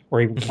 kilometers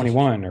or even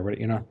 21 or what,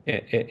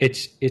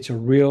 it's a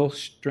real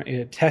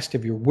test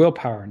of your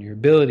willpower and your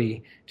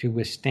ability to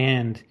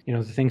withstand,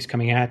 the things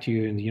coming at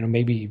you and,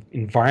 maybe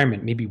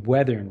environment, maybe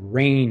weather and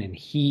rain and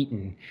heat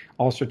and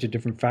all sorts of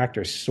different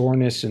factors,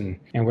 soreness and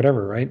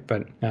whatever. Right.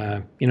 But,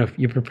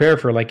 you prepare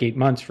for like 8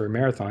 months for a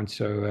marathon.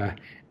 So,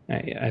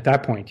 at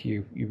that point,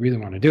 you really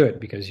want to do it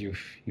because you've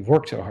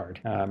worked so hard.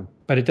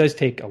 But it does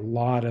take a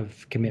lot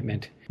of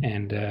commitment,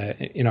 and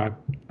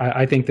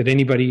I think that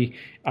anybody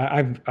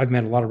I've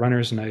met a lot of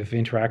runners, and I've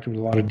interacted with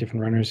a lot of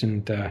different runners,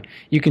 and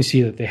you can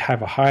see that they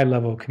have a high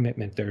level of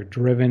commitment. They're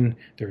driven,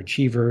 they're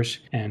achievers,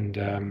 and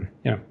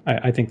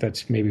I think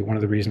that's maybe one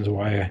of the reasons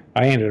why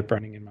I ended up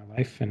running in my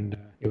life, and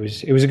it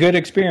was a good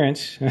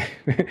experience.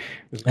 It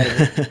was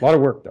a lot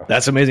of work though.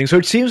 That's amazing. So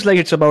it seems like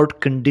it's about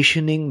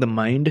conditioning the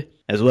mind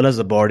as well as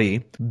the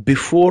body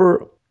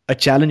before a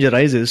challenge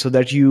arises, so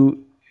that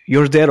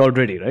you're there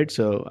already, right?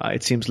 So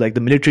it seems like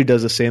the military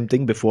does the same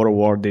thing. Before a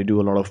war, they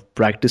do a lot of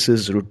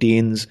practices,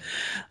 routines,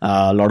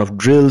 a lot of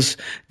drills,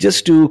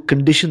 just to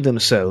condition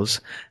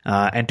themselves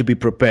and to be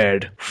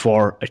prepared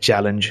for a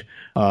challenge,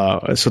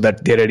 so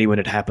that they're ready when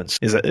it happens.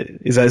 Is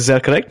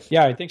that correct?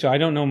 Yeah, I think so. I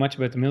don't know much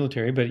about the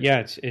military, but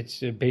yeah, it's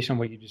based on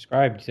what you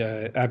described.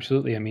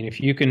 Absolutely. I mean,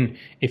 if you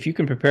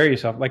can prepare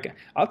yourself, like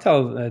I'll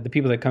tell the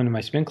people that come to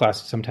my spin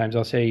classes sometimes,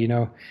 I'll say,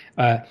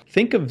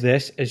 think of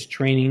this as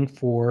training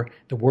for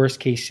the worst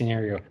case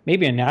scenario.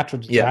 Maybe a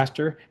natural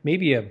disaster,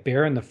 maybe a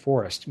bear in the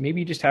forest. Maybe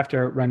you just have to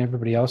outrun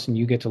everybody else and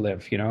you get to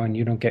live, and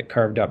you don't get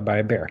carved up by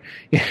a bear.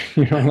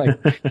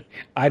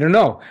 I don't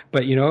know.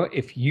 But,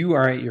 if you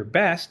are at your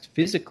best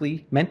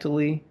physically,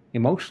 mentally,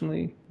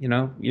 emotionally,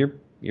 you're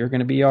going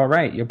to be all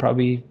right. You'll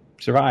probably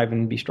survive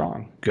and be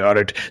strong. Got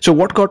it. So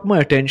what caught my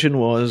attention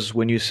was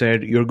when you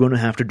said you're going to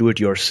have to do it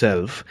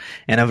yourself.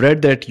 And I've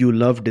read that you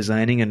love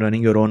designing and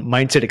running your own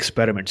mindset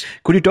experiments.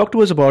 Could you talk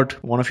to us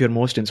about one of your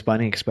most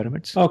inspiring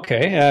experiments?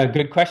 Okay.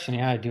 Good question.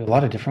 Yeah, I do a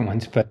lot of different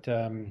ones, but,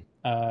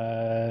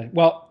 I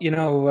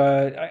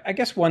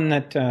guess one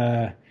that,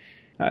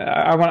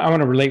 I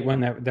want to relate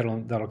one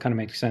that'll kind of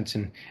make sense.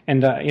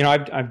 And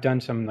I've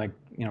done some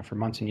for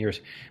months and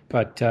years,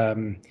 but,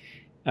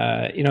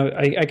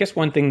 I guess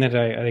one thing that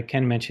I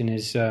can mention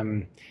is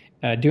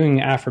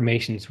doing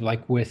affirmations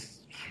like with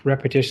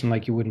repetition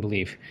like you wouldn't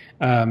believe.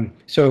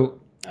 So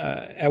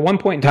at one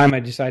point in time, I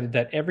decided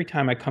that every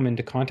time I come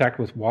into contact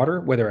with water,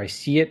 whether I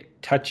see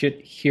it, touch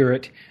it, hear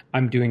it,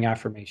 I'm doing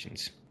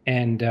affirmations.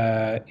 And,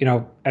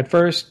 at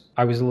first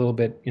I was a little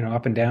bit,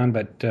 up and down,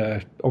 but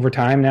over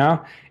time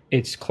now,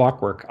 it's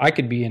clockwork. I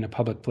could be in a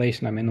public place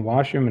and I'm in the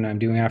washroom and I'm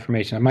doing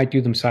affirmation. I might do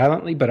them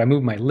silently, but I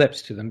move my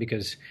lips to them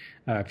because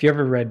if you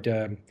ever read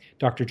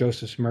Dr.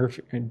 Joseph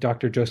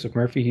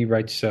Murphy, he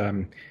writes,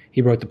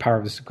 he wrote The Power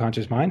of the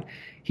Subconscious Mind.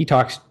 He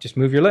talks, just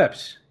move your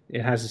lips.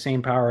 It has the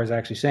same power as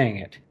actually saying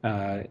it.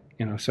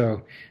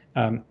 So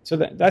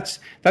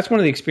that's one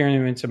of the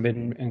experiments I've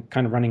been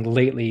kind of running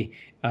lately.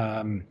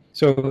 And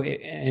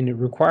it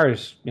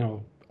requires,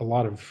 a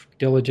lot of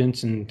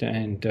diligence and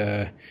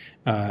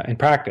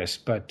practice,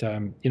 but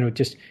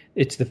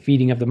it's the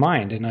feeding of the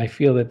mind, and I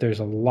feel that there's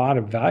a lot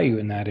of value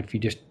in that if you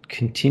just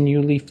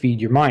continually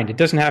feed your mind. It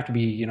doesn't have to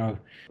be,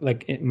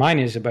 mine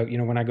is about,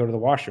 when I go to the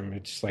washroom,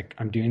 it's like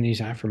I'm doing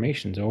these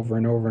affirmations over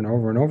and over and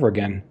over and over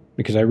again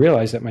because I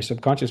realize that my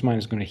subconscious mind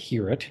is going to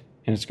hear it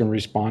and it's going to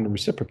respond and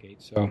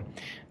reciprocate. So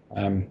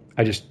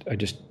I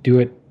just do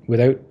it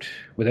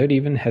without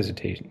even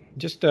hesitation.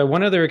 Just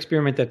one other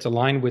experiment that's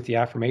aligned with the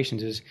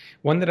affirmations is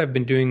one that I've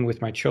been doing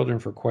with my children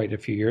for quite a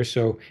few years.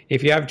 So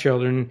if you have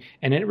children,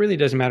 and it really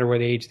doesn't matter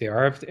what age they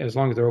are, as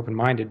long as they're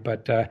open-minded,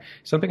 but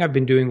something I've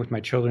been doing with my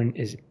children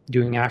is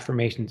doing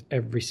affirmations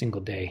every single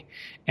day.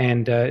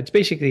 And it's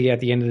basically at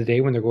the end of the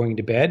day when they're going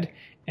to bed.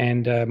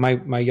 And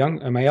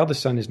my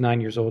eldest son is 9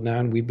 years old now,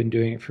 and we've been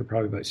doing it for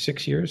probably about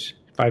 6 years.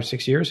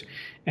 5-6 years,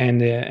 and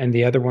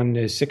the other one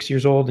is 6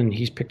 years old, and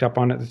he's picked up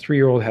on it. The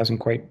 3-year-old hasn't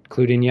quite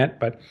clued in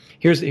yet, but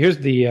here's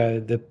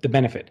the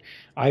benefit.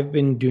 I've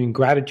been doing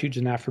gratitudes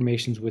and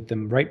affirmations with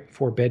them right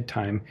before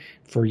bedtime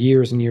for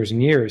years and years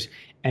and years,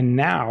 and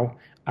now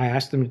I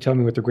ask them to tell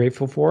me what they're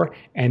grateful for,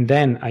 and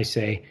then I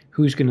say,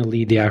 who's going to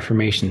lead the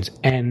affirmations?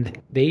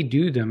 And they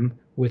do them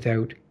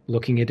without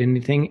looking at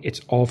anything.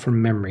 It's all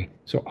from memory.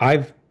 So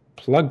I've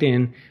plugged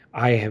in.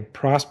 I have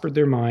prospered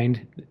their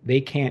mind. They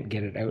can't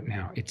get it out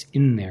now. It's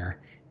in there,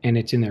 and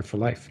it's in there for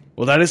life.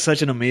 Well, that is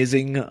such an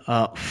amazing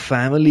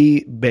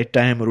family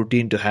bedtime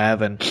routine to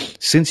have. And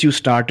since you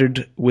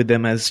started with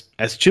them as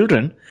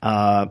children,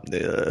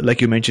 like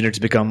you mentioned, it's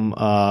become,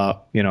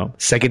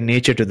 second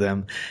nature to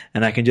them.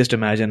 And I can just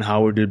imagine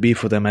how it will be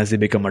for them as they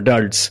become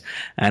adults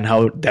and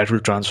how that will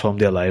transform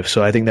their life.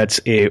 So I think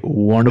that's a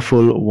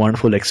wonderful,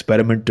 wonderful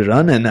experiment to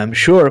run. And I'm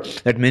sure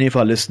that many of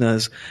our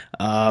listeners,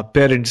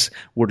 parents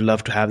would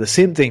love to have the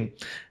same thing,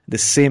 the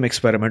same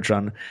experiment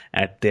run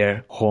at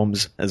their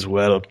homes as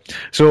well.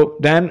 So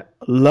Dan,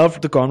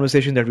 loved the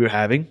conversation that we're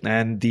having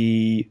and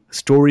the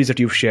stories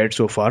that you've shared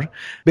so far.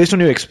 Based on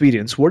your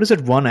experience, what is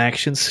that one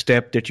action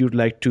step that you'd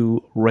like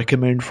to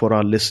recommend for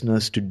our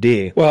listeners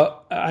today?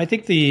 Well, I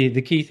think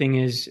the key thing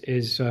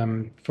is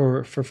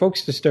for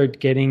folks to start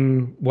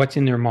getting what's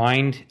in their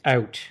mind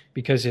out.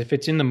 Because if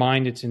it's in the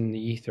mind, it's in the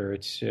ether.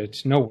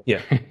 It's nowhere.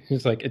 Yeah.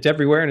 It's like it's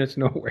everywhere and it's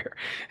nowhere.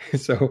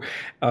 So,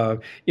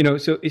 so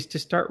it's to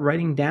start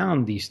writing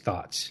down these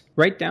thoughts.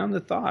 Write down the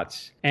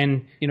thoughts,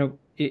 and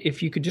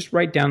if you could just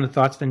write down the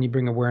thoughts, then you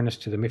bring awareness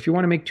to them. If you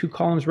want to make 2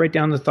 columns, write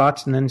down the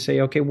thoughts and then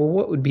say, okay, well,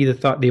 what would be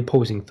the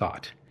opposing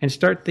thought? And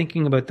start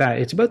thinking about that.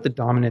 It's about the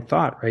dominant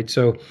thought, right?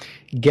 So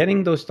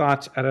getting those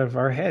thoughts out of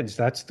our heads,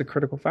 that's the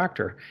critical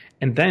factor.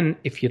 And then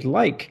if you'd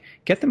like,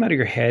 get them out of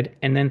your head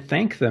and then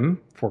thank them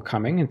for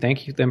coming and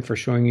thank them for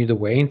showing you the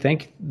way and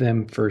thank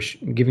them for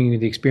giving you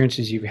the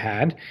experiences you've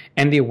had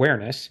and the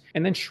awareness,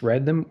 and then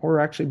shred them or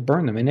actually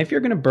burn them. And if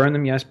you're going to burn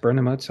them, yes, burn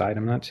them outside.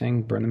 I'm not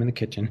saying burn them in the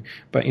kitchen,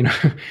 but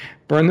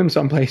burn them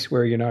someplace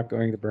where you're not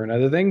going to burn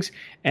other things,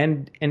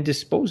 and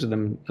dispose of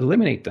them,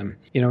 eliminate them.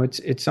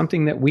 It's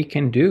something that we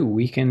can do.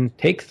 We can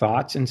take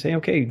thoughts and say,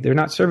 okay, they're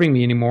not serving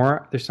me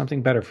anymore. There's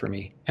something better for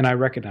me. And I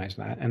recognize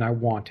that and I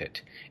want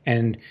it.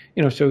 And,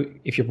 so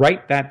if you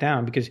write that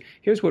down, because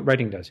here's what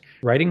writing does.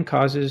 Writing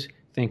causes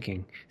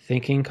thinking.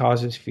 Thinking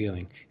causes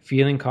feeling.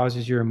 Feeling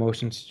causes your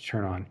emotions to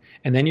turn on.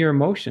 And then your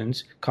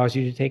emotions cause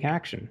you to take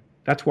action.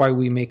 That's why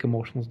we make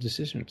emotional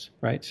decisions,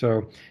 right?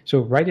 So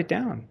write it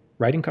down.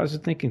 Writing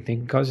causes thinking.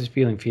 Thinking causes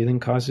feeling. Feeling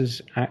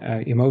causes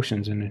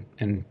emotions.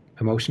 And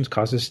emotions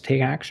cause us to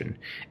take action.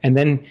 And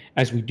then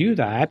as we do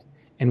that,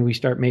 and we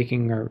start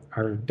making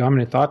our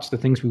dominant thoughts the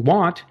things we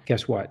want,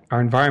 guess what? Our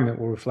environment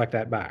will reflect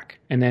that back.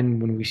 And then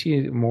when we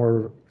see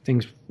more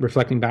things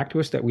reflecting back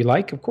to us that we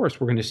like, of course,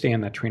 we're going to stay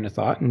on that train of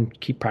thought and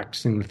keep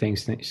practicing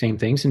the same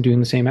things and doing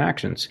the same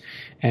actions.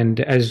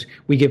 And as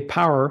we give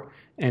power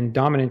and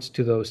dominance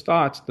to those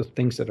thoughts, the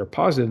things that are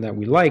positive that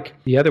we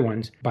like, the other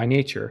ones, by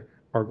nature,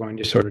 are going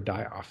to sort of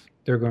die off.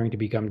 They're going to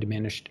become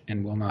diminished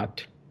and will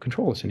not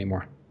control us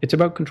anymore. It's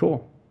about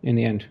control. In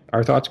the end,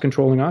 are thoughts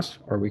controlling us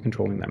or are we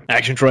controlling them?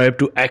 Action Tribe,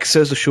 to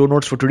access the show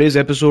notes for today's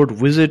episode,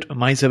 visit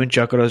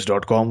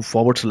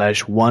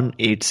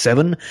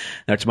my7chakras.com/187.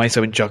 That's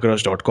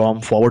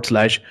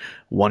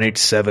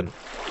my7chakras.com/187.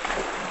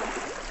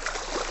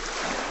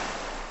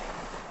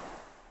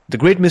 The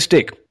great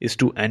mistake is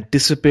to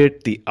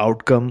anticipate the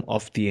outcome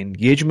of the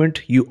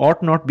engagement. You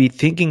ought not be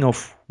thinking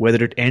of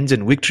whether it ends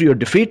in victory or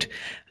defeat.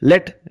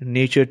 Let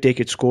nature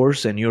take its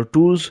course and your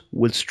tools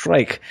will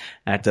strike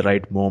at the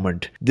right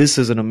moment. This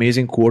is an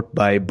amazing quote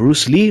by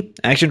Bruce Lee.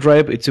 Action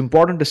Tribe, it's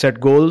important to set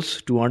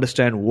goals to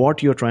understand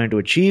what you're trying to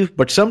achieve,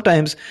 but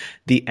sometimes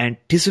the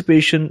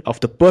anticipation of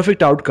the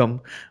perfect outcome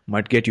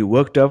might get you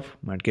worked up,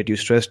 might get you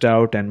stressed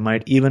out, and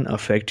might even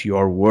affect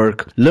your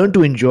work. Learn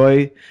to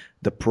enjoy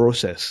the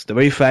process. The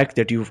very fact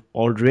that you've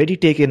already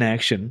taken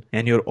action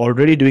and you're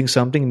already doing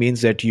something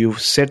means that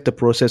you've set the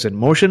process in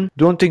motion.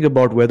 Don't think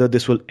about whether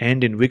this will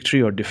end in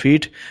victory or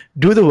defeat.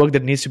 Do the work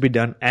that needs to be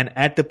done, and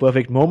at the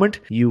perfect moment,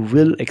 you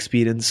will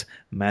experience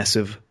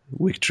massive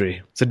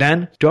victory. So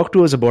Dan, talk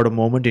to us about a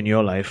moment in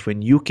your life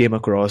when you came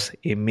across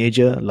a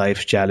major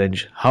life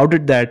challenge. How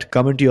did that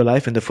come into your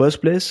life in the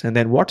first place? And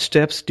then what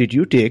steps did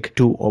you take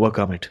to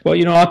overcome it? Well,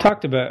 I'll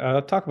talk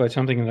about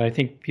something that I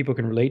think people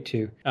can relate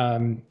to.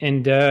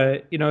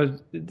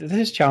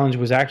 This challenge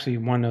was actually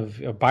one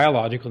of a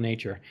biological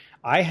nature.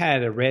 I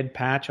had a red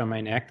patch on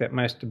my neck that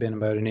must have been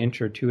about 1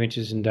 inch or 2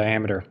 inches in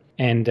diameter.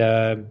 And,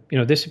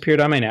 this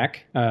appeared on my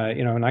neck,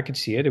 and I could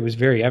see it. It was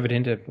very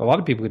evident. A lot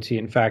of people could see it,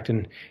 in fact.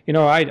 And,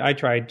 I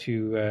tried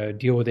to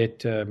deal with it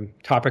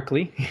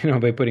topically,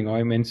 by putting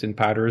ointments and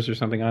powders or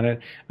something on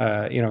it.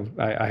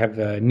 I have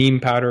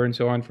neem powder and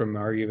so on from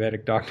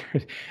Ayurvedic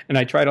doctors. And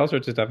I tried all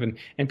sorts of stuff.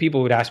 And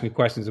people would ask me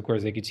questions. Of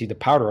course, they could see the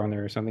powder on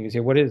there or something and say,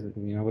 what is it?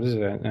 What is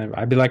it? And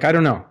I'd be like, I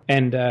don't know.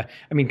 And,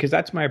 because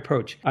that's my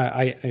approach.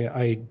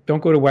 I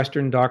don't go to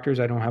Western doctors.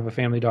 I don't have a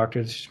family doctor.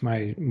 It's just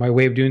my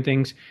way of doing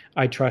things.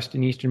 I trust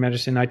in Eastern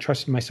medicine. I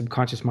trust in my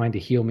subconscious mind to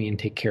heal me and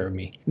take care of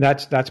me.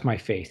 That's my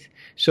faith.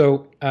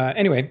 So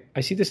anyway,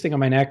 I see this thing on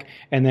my neck,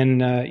 and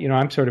then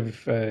I'm sort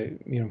of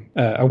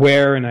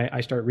aware, and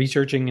I start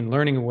researching and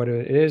learning what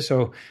it is.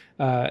 So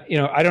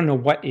I don't know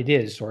what it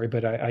is,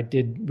 but I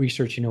did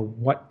research.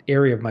 What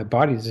area of my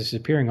body is this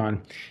appearing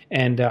on,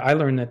 and I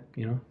learned that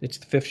it's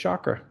the fifth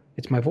chakra.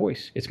 It's my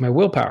voice. It's my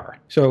willpower.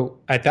 So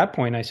at that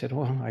point, I said,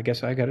 well, I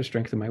guess I got to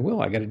strengthen my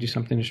will. I got to do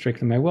something to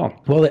strengthen my will.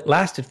 Well, it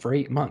lasted for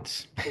 8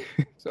 months.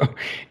 So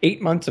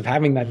 8 months of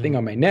having that thing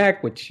on my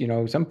neck, which,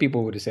 some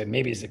people would have said,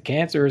 maybe it's a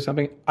cancer or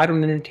something. I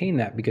don't entertain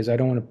that because I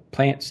don't want to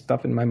plant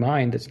stuff in my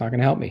mind that's not going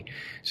to help me.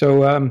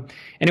 So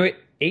anyway,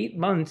 8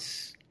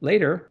 months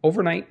later,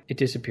 overnight, it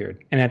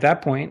disappeared. And at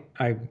that point,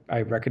 I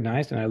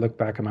recognized and I looked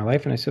back at my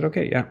life and I said,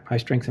 okay, yeah, I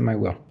strengthened my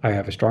will. I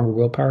have a stronger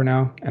willpower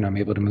now and I'm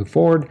able to move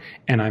forward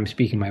and I'm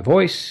speaking my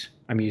voice.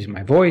 I'm using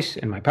my voice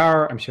and my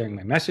power. I'm sharing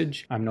my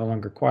message. I'm no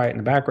longer quiet in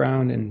the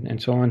background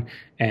and so on.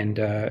 And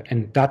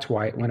that's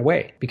why it went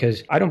away.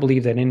 Because I don't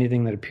believe that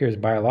anything that appears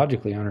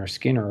biologically on our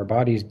skin or our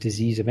bodies,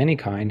 disease of any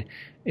kind,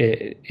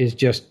 is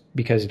just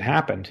because it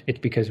happened. It's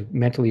because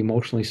mentally,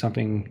 emotionally,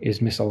 something is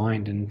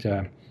misaligned.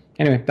 And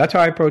anyway, that's how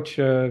I approach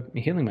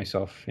healing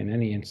myself in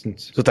any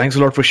instance. So thanks a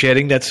lot for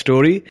sharing that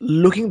story.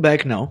 Looking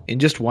back now, in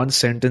just one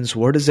sentence,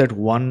 what is that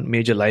one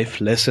major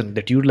life lesson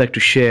that you'd like to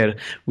share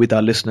with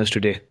our listeners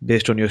today,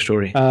 based on your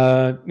story?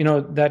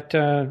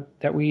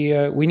 That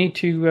we need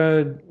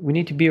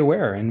to be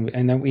aware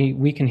and that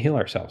we can heal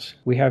ourselves.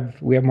 We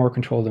have more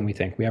control than we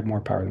think. We have more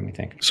power than we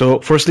think.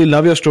 So, firstly,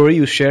 love your story.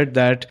 You shared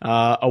that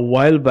a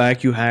while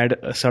back you had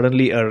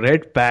suddenly a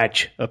red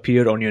patch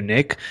appear on your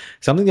neck,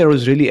 something that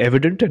was really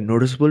evident and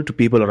noticeable to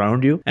people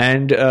around you.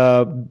 And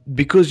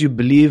because you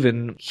believe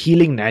in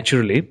healing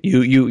naturally,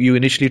 you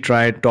initially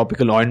tried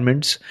topical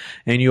ointments,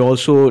 and you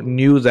also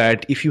knew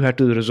that if you had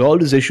to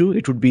resolve this issue,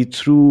 it would be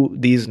through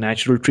these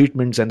natural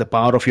treatments and the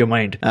power of your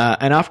mind.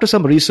 And after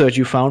some research,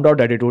 you found out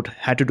that it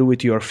had to do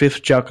with your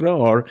fifth chakra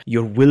or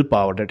your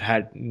willpower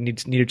that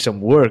needed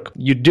some work.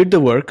 You did the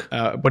work,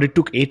 but it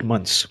took 8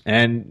 months.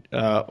 And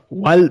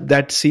while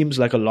that seems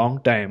like a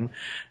long time,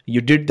 you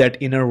did that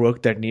inner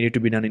work that needed to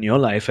be done in your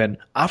life. And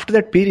after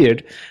that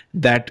period,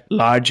 that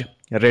large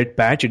red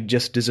patch, it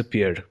just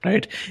disappeared,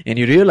 right? And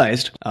you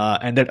realized,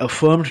 and that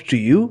affirmed to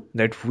you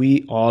that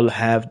we all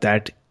have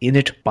that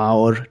innate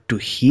power to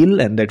heal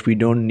and that we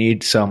don't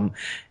need some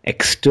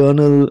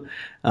external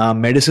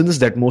medicines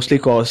that mostly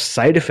cause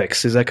side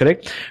effects. Is that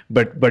correct?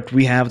 But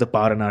we have the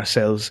power in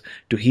ourselves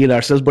to heal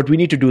ourselves, but we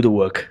need to do the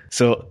work.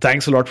 So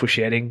thanks a lot for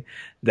sharing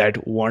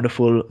that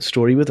wonderful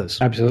story with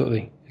us.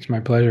 Absolutely. It's my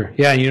pleasure.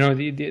 Yeah,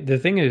 the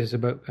thing is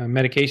about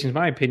medications,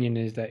 my opinion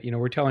is that,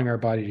 we're telling our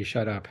body to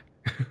shut up.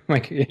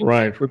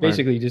 We're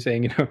basically just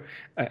saying,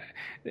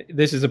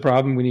 this is a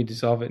problem, we need to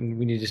solve it, and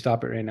we need to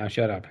stop it right now,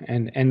 shut up.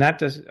 And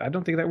I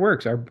don't think that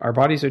works. Our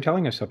bodies are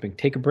telling us something.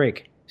 Take a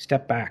break,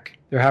 step back.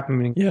 They're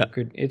happening. Yeah.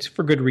 It's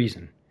for good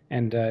reason.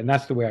 And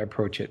that's the way I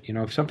approach it.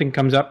 If something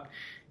comes up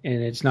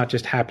and it's not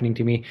just happening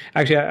to me.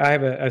 Actually, I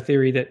have a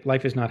theory that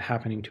life is not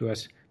happening to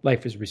us.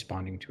 Life is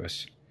responding to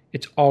us.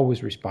 It's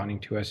always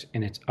responding to us,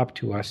 and it's up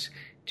to us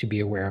to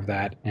be aware of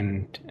that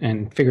and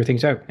figure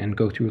things out and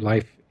go through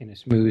life in a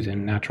smooth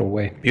and natural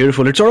way.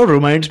 Beautiful. It sort of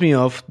reminds me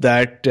of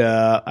that,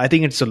 I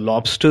think it's a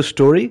lobster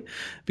story,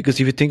 because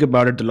if you think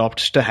about it, the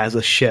lobster has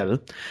a shell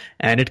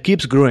and it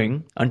keeps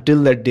growing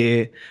until that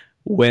day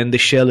when the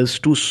shell is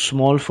too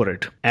small for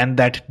it. And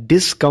that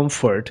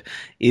discomfort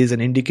is an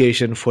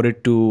indication for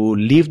it to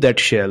leave that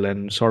shell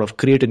and sort of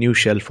create a new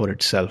shell for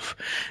itself.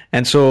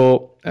 And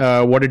so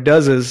what it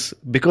does is,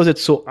 because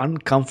it's so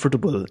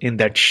uncomfortable in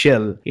that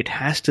shell, it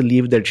has to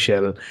leave that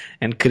shell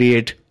and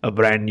create a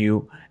brand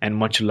new and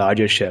much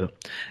larger shell.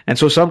 And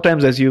so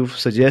sometimes, as you've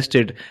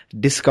suggested,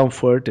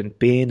 discomfort and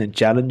pain and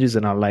challenges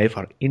in our life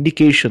are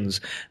indications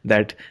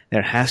that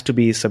there has to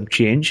be some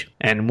change,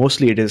 and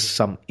mostly it is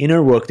some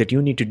inner work that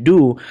you need to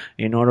do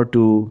in order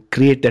to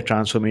create that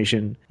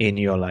transformation in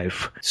your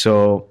life.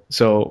 So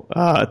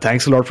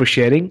thanks a lot for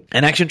sharing.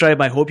 And Action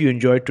Tribe, I hope you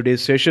enjoyed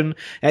today's session.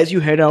 As you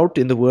head out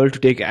in the world to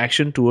take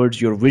action towards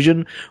your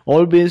vision,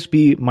 always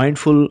be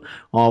mindful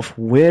of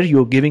where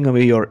you're giving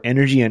away your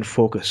energy and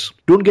focus.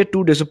 Don't get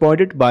too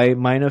disappointed by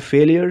minor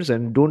failures,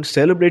 and don't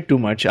celebrate too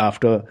much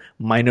after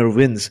minor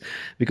wins,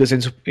 because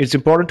it's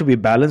important to be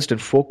balanced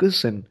and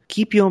focused and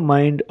keep your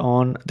mind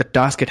on the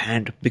task at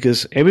hand,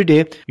 because every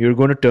day you're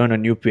going to turn a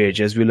new page,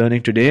 as we're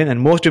learning today.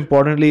 And most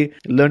importantly,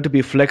 learn to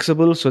be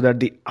flexible so that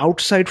the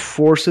outside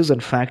forces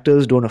and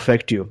factors don't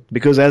affect you,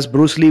 because as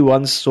Bruce Lee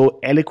once so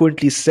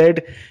eloquently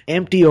said,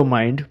 empty your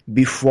mind,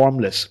 be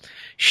formless,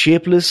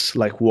 shapeless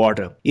like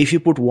water. If you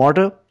put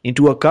water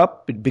into a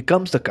cup, it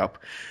becomes the cup.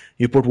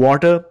 You put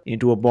water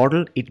into a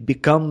bottle, it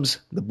becomes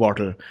the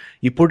bottle.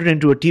 You put it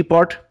into a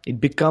teapot, it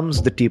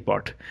becomes the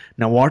teapot.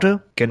 Now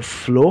water can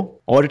flow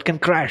or it can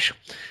crash.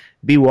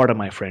 Be water,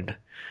 my friend.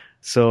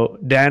 So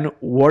Dan,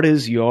 what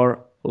is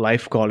your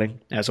life calling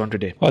as on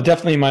today? Well,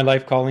 definitely my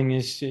life calling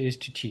is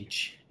to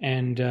teach.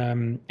 And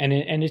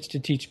it's to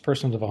teach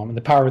personal development,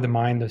 the power of the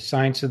mind, the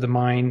science of the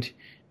mind.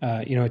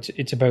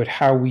 It's about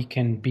how we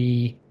can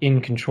be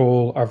in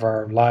control of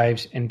our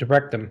lives and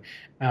direct them.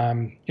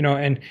 In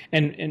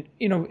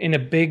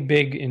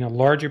a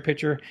larger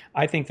picture,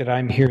 I think that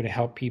I'm here to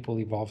help people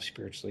evolve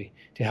spiritually,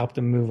 to help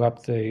them move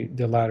up the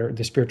ladder,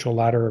 the spiritual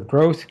ladder of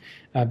growth.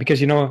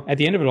 Because at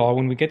the end of it all,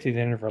 when we get to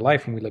the end of our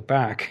life and we look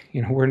back,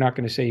 we're not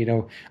going to say,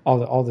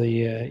 all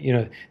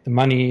the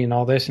money and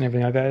all this and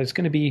everything like that. It's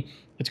going to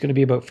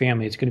be about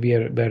family. It's going to be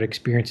about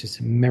experiences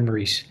and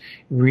memories,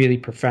 really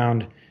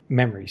profound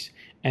memories.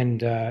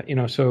 And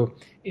so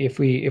if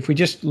we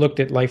just looked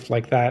at life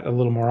like that a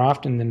little more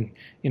often, then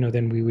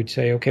we would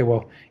say, okay,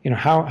 well,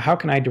 how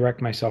can I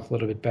direct myself a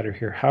little bit better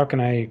here? How can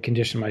I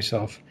condition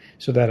myself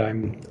so that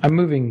I'm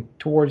moving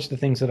towards the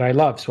things that I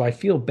love, so I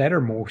feel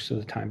better most of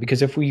the time?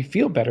 Because if we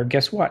feel better,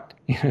 guess what?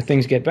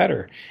 Things get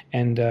better,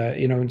 and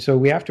and so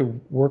we have to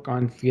work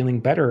on feeling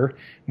better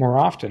more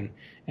often.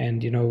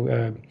 And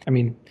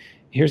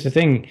here's the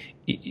thing: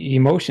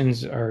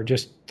 emotions are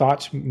just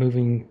thoughts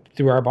moving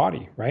through our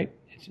body, right?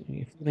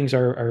 Feelings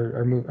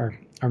are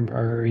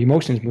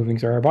emotions moving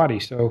through our body.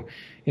 So,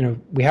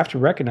 we have to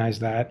recognize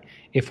that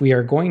if we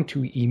are going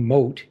to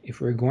emote,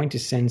 if we're going to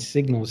send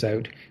signals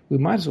out, we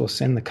might as well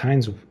send the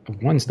kinds of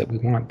ones that we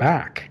want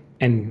back,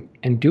 and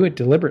do it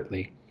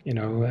deliberately.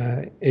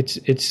 It's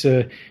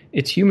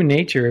human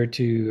nature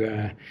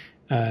to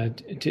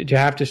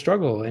have to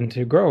struggle and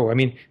to grow. I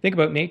mean, think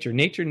about nature.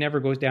 Nature never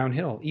goes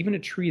downhill. Even a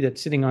tree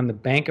that's sitting on the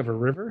bank of a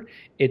river,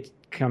 it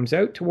comes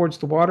out towards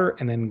the water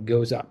and then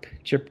goes up,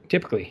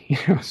 typically.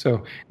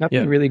 So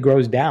nothing really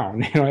grows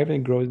down.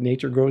 Everything grows.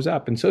 Nature grows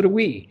up, and so do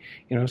we.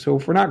 So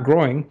if we're not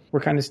growing,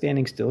 we're kind of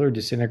standing still or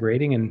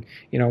disintegrating. And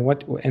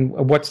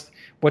what's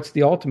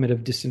the ultimate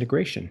of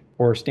disintegration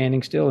or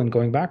standing still and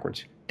going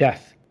backwards?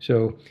 Death.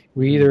 So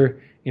we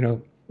either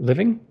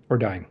living or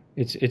dying.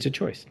 It's a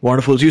choice.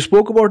 Wonderful. So you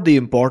spoke about the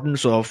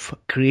importance of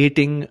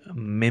creating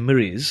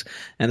memories,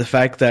 and the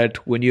fact that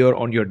when you're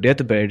on your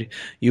deathbed,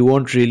 you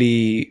won't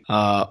really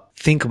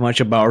think much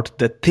about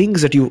the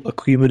things that you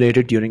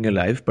accumulated during your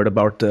life, but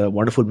about the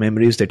wonderful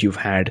memories that you've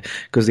had,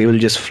 because they will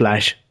just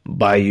flash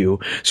by you.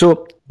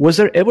 So was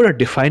there ever a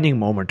defining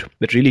moment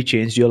that really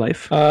changed your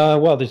life?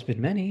 Well, there's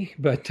been many,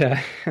 but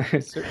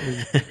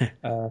certainly...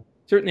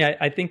 Certainly,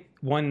 I think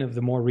one of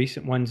the more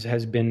recent ones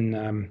has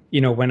been,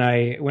 when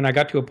I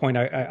got to a point,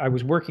 I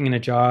was working in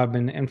a job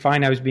and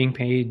fine, I was being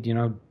paid,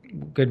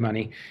 good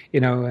money,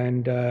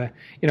 I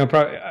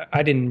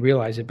didn't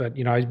realize it, but,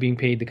 I was being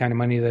paid the kind of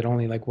money that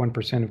only like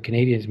 1% of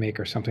Canadians make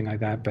or something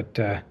like that,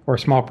 but, or a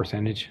small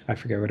percentage, I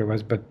forget what it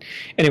was. But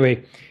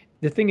anyway,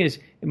 the thing is,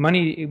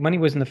 money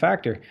wasn't the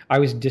factor. I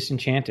was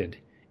disenchanted.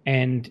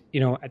 And,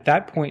 at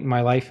that point in my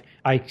life,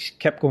 I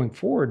kept going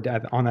forward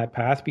on that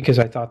path because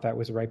I thought that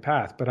was the right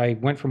path. But I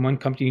went from one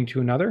company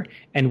to another,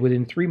 and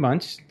within 3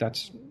 months,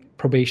 that's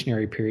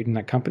probationary period in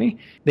that company,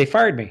 they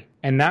fired me.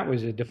 And that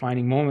was a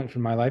defining moment for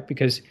my life,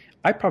 because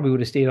I probably would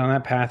have stayed on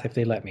that path if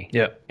they let me.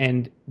 Yeah.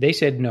 And they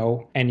said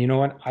no. And you know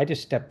what? I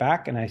just stepped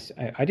back, and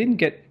I didn't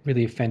get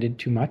really offended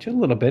too much, a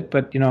little bit,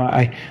 but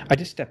I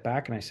just stepped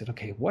back and I said,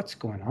 okay, what's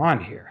going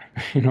on here?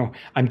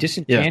 I'm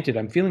disenchanted.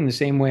 Yeah. I'm feeling the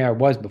same way I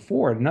was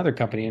before at another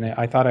company, and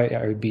I thought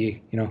I would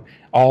be,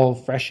 all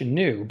fresh and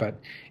new, but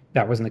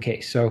that wasn't the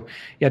case. So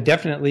yeah,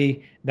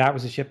 definitely that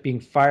was a shift, being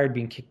fired,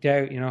 being kicked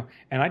out,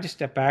 and I just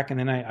stepped back, and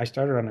then I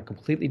started on a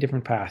completely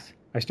different path.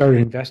 I started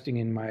investing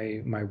in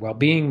my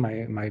well-being,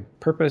 my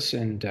purpose,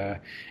 and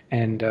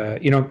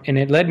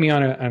it led me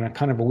on a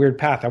kind of a weird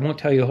path. I won't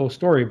tell you the whole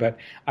story, but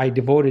I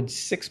devoted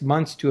 6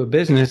 months to a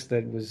business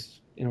that was,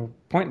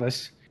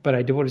 pointless, but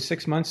I devoted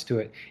 6 months to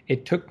it.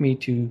 It took me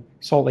to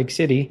Salt Lake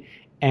City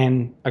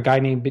and a guy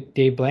named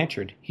Dave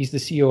Blanchard. He's the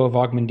CEO of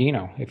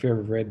Augmendino, if you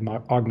ever read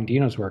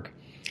Augmendino's work.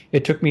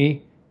 It took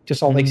me to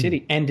Salt Lake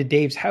City and to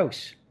Dave's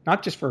house,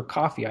 not just for a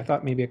coffee. I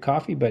thought maybe a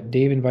coffee, but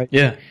Dave invited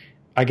me.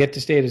 I get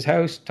to stay at his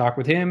house, talk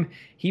with him.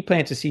 He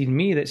plants a seed in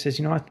me that says,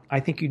 I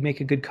think you'd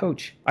make a good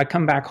coach. I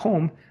come back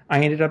home. I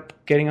ended up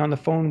getting on the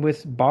phone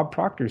with Bob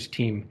Proctor's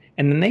team.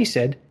 And then they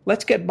said,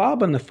 let's get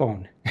Bob on the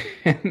phone.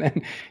 And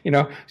then,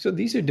 so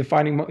these are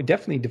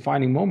definitely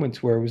defining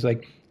moments where it was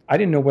like, I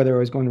didn't know whether I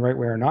was going the right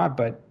way or not,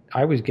 but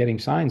I was getting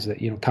signs that,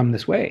 come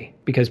this way,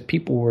 because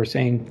people were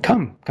saying,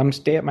 come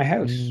stay at my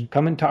house,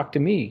 come and talk to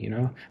me,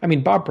 I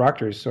mean, Bob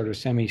Proctor is sort of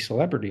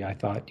semi-celebrity, I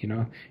thought, he's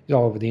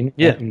all over the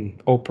internet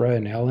and Oprah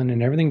and Ellen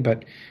and everything,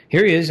 but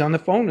here he is on the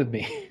phone with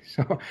me.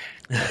 So,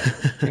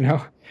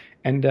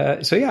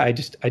 I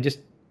just,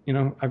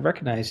 I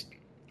recognized,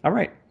 all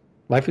right,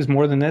 life is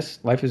more than this.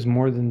 Life is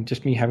more than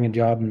just me having a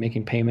job and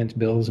making payments,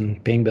 bills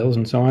and paying bills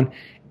and so on.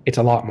 It's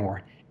a lot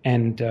more.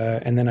 And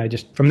then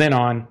from then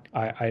on,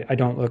 I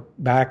don't look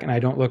back and I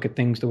don't look at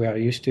things the way I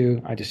used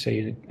to. I just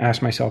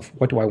ask myself,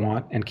 what do I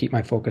want, and keep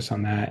my focus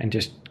on that and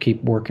just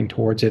keep working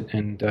towards it.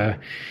 And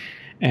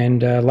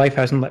life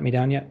hasn't let me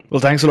down yet.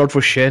 Well, thanks a lot for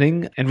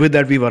sharing. And with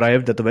that, we've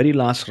arrived at the very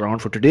last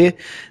round for today,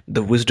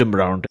 the wisdom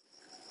round.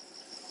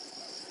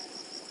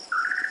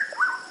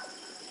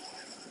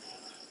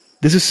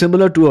 This is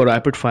similar to a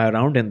rapid fire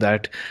round in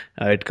that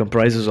it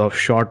comprises of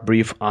short,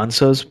 brief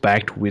answers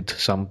packed with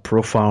some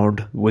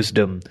profound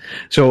wisdom.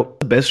 So,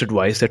 the best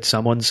advice that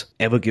someone's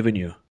ever given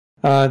you?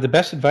 The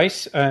best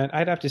advice,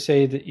 I'd have to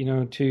say that,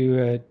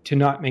 to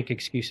not make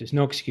excuses,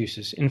 no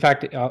excuses. In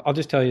fact, I'll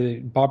just tell you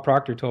that Bob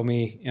Proctor told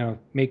me,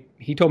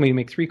 he told me to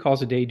make 3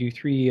 calls a day, do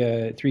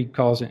three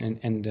calls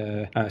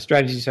and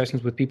strategy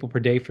sessions with people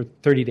per day for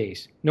 30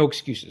 days. No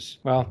excuses.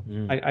 Well,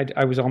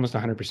 I was almost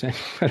 100%,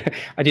 but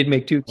I did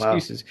make 2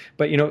 excuses.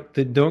 Wow. But,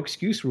 the no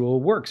excuse rule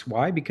works.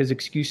 Why? Because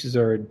excuses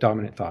are a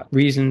dominant thought.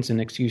 Reasons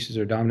and excuses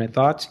are dominant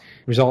thoughts.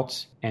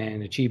 Results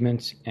and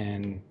achievements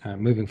and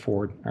moving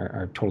forward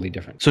are totally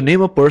different. So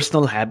name a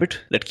personal habit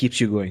that keeps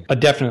you going.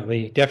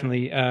 Definitely.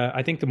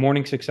 I think the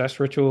morning success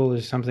ritual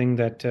is something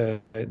that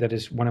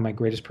is one of my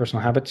greatest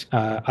personal habits.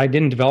 I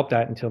didn't develop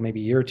that until maybe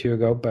a year or 2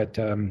 ago,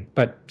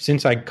 but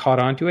since I caught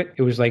on to it,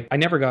 it was like I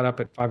never got up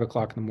at 5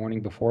 o'clock in the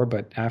morning before,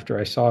 but after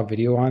I saw a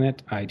video on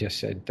it, I just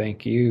said,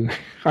 thank you,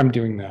 I'm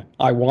doing that.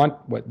 I want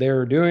what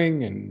they're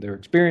doing and their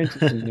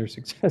experiences and their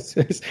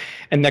successes.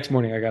 And next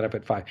morning I got up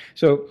at 5.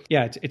 So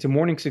yeah, it's a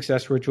morning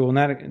success ritual, and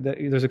that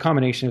there's a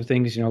combination of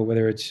things,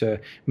 whether it's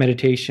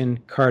meditation,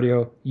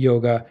 cardio,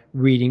 yoga,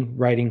 reading,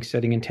 writing,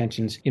 setting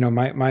intentions.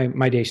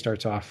 My day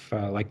starts off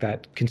like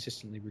that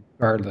consistently,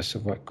 regardless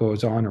of what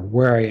goes on or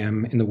where I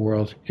am in the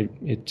world.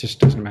 It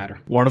just doesn't matter.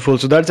 Wonderful.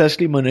 So that's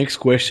actually my next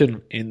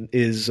question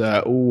is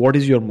what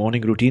is your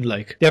morning routine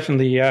like?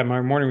 Definitely, yeah.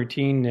 My morning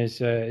routine is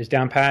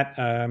down pat.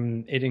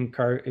 It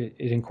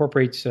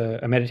incorporates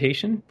a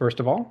meditation, first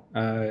of all.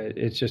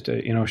 It's just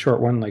a short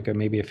one, like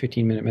maybe a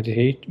 15-minute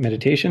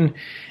meditation.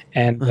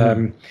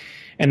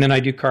 And then I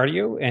do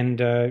cardio, and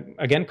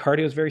again,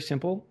 cardio is very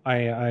simple.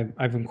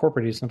 I've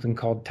incorporated something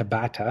called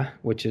Tabata,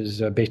 which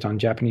is based on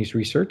Japanese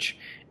research.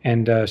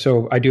 And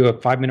so I do a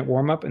 5-minute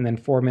warm-up and then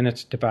 4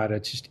 minutes Tabata.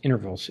 It's just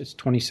intervals. It's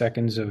 20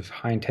 seconds of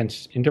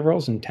high-intense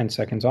intervals and 10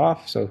 seconds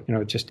off. So,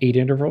 just 8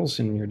 intervals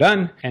and you're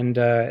done. And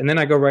then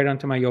I go right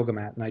onto my yoga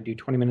mat and I do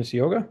 20 minutes of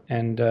yoga.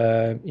 And,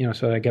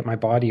 so I get my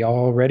body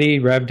all ready,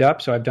 revved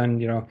up. So I've done,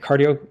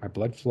 cardio, my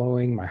blood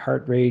flowing, my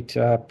heart rate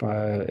up,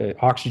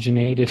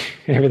 oxygenated,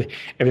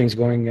 everything's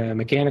going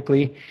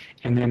mechanically.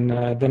 And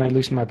then I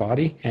loosen my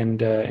body and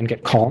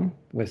get calm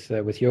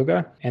with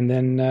yoga, and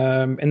then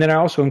I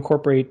also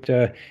incorporate.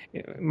 I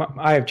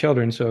have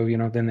children, so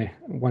then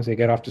once they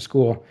get off to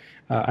school,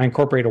 I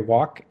incorporate a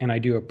walk, and I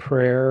do a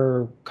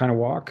prayer kind of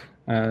walk,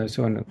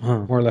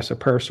 more or less a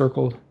prayer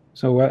circle,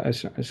 so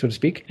to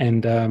speak,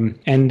 and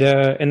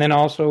then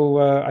also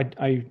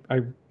I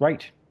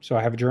write. So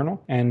I have a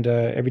journal, and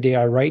every day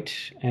I write.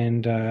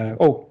 And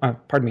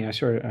pardon me, I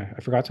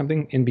forgot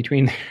something in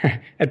between.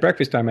 At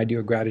breakfast time, I do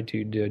a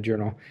gratitude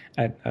journal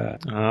at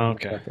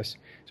breakfast.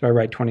 So I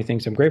write 20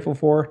 things I'm grateful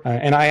for,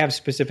 and I have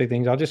specific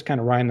things. I'll just kind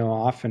of rhyme them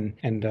off, and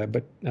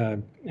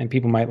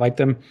people might like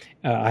them.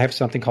 I have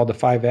something called the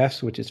 5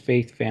 Fs, which is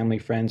faith, family,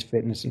 friends,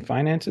 fitness, and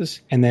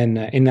finances, and then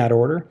in that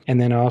order.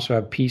 And then I also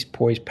have peace,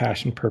 poise,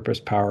 passion,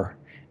 purpose, power,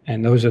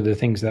 and those are the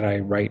things that I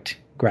write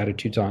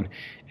gratitudes on.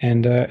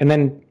 And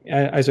then,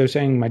 as I was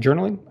saying, my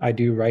journaling, I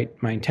do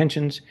write my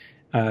intentions,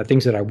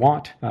 things that I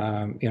want,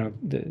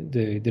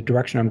 the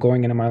direction I'm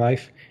going in my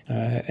life.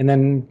 And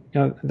then,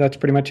 that's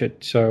pretty much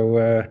it.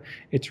 So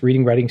it's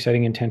reading, writing,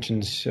 setting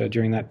intentions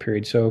during that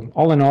period. So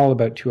all in all,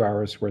 about 2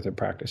 hours worth of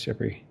practice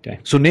every day.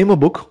 So name a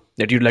book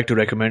that you'd like to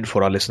recommend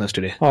for our listeners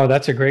today. Oh,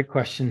 that's a great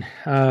question.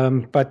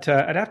 But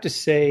I'd have to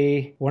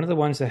say one of the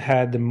ones that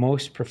had the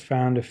most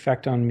profound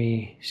effect on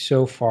me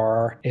so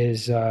far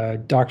is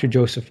Dr.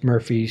 Joseph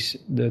Murphy's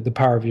The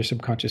Power of Your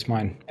Subconscious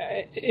Mind.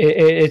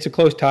 It's a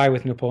close tie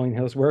with Napoleon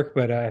Hill's work,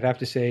 but I'd have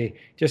to say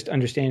just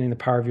understanding the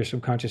power of your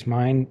subconscious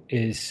mind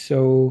is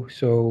so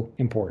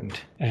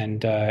important.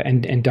 And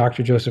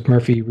Dr. Joseph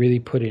Murphy really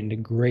put it into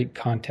great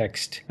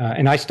context.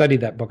 And I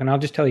studied that book, and I'll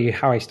just tell you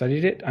how I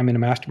studied it. I'm in a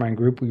mastermind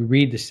group. We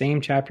read the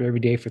same chapter every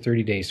day for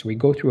 30 days. So we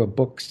go through a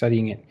book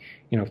studying it,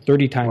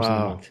 30 times a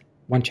month,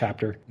 one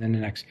chapter, then the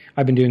next.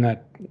 I've been doing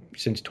that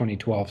since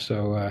 2012.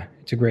 So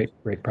it's a great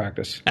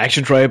practice.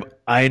 Action Tribe,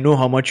 I know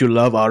how much you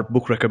love our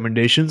book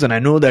recommendations, and I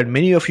know that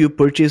many of you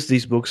purchase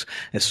these books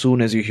as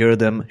soon as you hear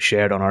them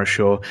shared on our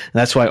show.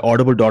 That's why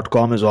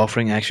Audible.com is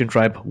offering Action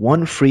Tribe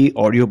one free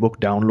audiobook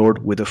download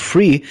with a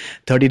free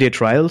 30-day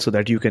trial so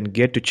that you can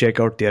get to check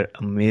out their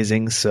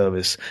amazing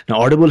service.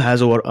 Now, Audible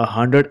has over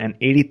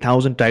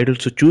 180,000 titles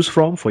to choose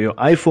from for your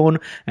iPhone,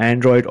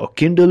 Android, or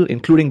Kindle,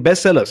 including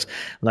bestsellers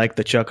like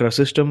The Chakra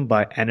System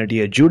by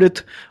Anadia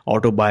Judith,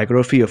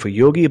 Autobiography of a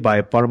Yogi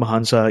by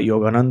Paramahansa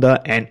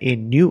Yogananda, and A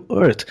New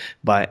Earth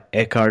by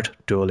Eckhart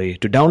Tolle.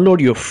 To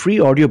download your free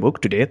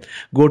audiobook today,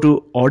 go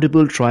to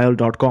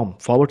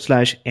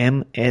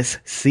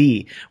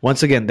audibletrial.com/MSC.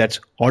 Once again, that's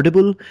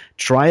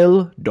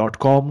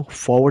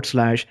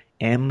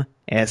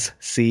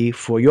audibletrial.com/MSC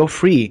for your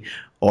free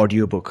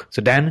audiobook.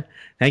 So Dan,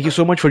 thank you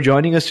so much for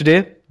joining us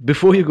today.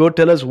 Before you go,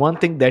 tell us one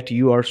thing that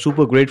you are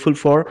super grateful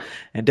for,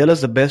 and tell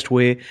us the best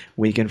way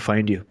we can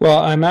find you. Well,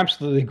 I'm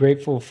absolutely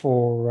grateful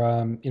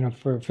for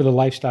for the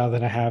lifestyle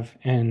that I have,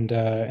 and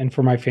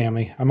for my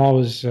family. I'm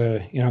always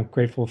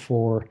grateful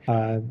for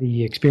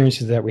the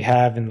experiences that we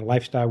have and the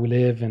lifestyle we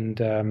live, and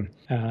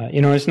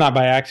it's not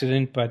by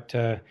accident, but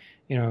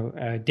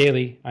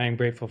daily I am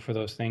grateful for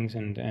those things,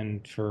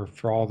 and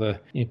for all the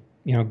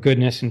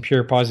goodness and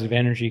pure positive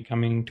energy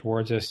coming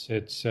towards us.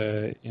 It's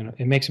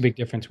it makes a big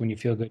difference when you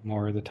feel good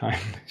more of the time.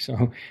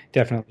 So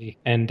definitely.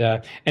 And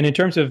in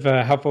terms of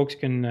how folks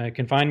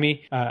can find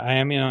me,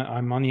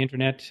 I'm on the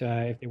internet.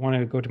 If they want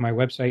to go to my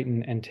website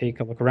and take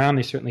a look around,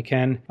 they certainly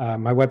can.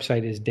 My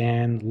website is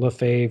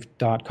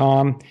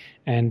danlefebvre.com.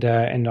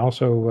 And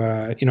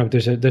also,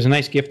 there's a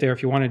nice gift there.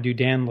 If you want to do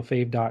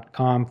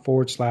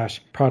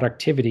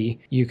danlefebvre.com/productivity,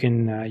 you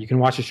can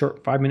watch a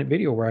short 5-minute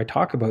video where I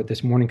talk about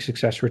this morning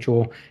success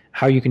ritual,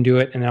 how you can do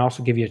it, and I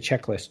also give you a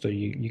checklist so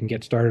you can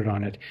get started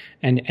on it.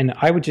 And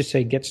I would just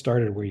say get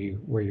started where you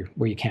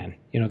can.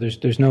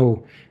 There's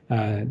no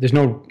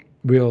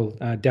real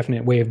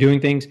definite way of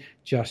doing things.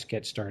 Just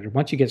get started.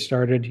 Once you get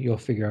started, you'll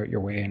figure out your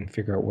way and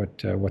figure out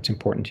what's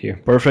important to you.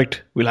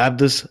 Perfect. We'll have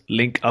this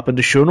link up in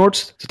the show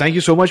notes. So thank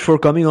you so much for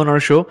coming on our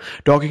show,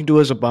 talking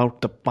to us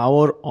about the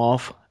power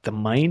of the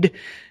mind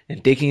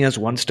and taking us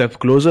one step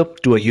closer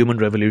to a human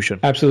revolution.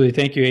 Absolutely.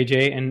 Thank you,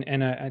 AJ. And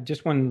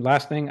just one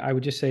last thing. I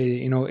would just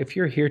say, if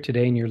you're here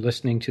today and you're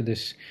listening to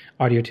this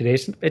audio today,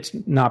 it's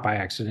not by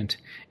accident.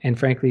 And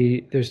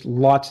frankly, there's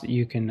lots that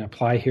you can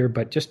apply here,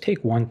 but just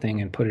take one thing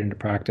and put it into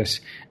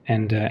practice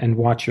and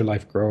watch your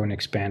life grow and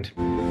expand.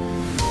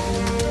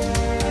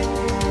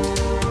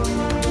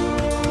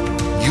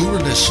 You are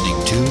listening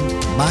to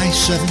My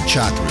 7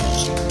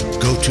 Chakras.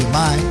 Go to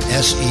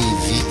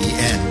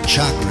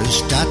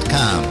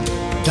mysevenchakras.com.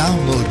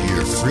 Download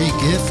your free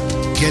gift,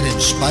 get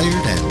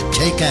inspired, and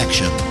take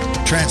action.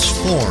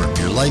 Transform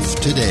your life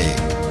today.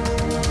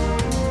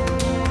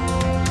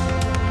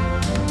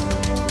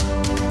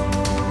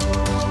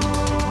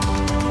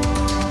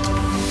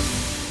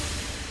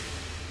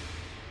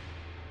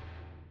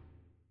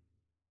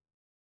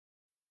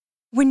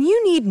 When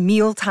you need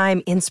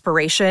mealtime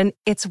inspiration,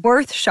 it's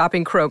worth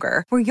shopping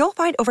Kroger, where you'll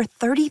find over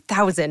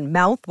 30,000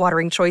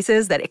 mouth-watering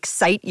choices that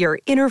excite your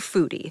inner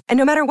foodie. And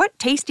no matter what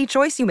tasty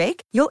choice you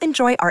make, you'll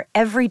enjoy our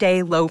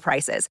everyday low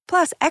prices,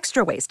 plus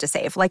extra ways to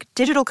save, like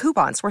digital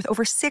coupons worth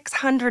over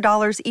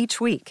 $600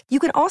 each week. You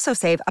can also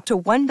save up to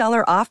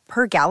 $1 off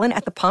per gallon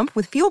at the pump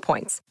with fuel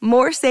points.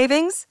 More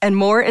savings and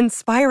more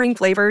inspiring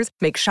flavors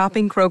make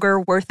shopping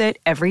Kroger worth it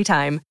every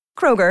time.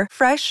 Kroger,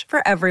 fresh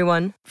for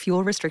everyone.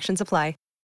 Fuel restrictions apply.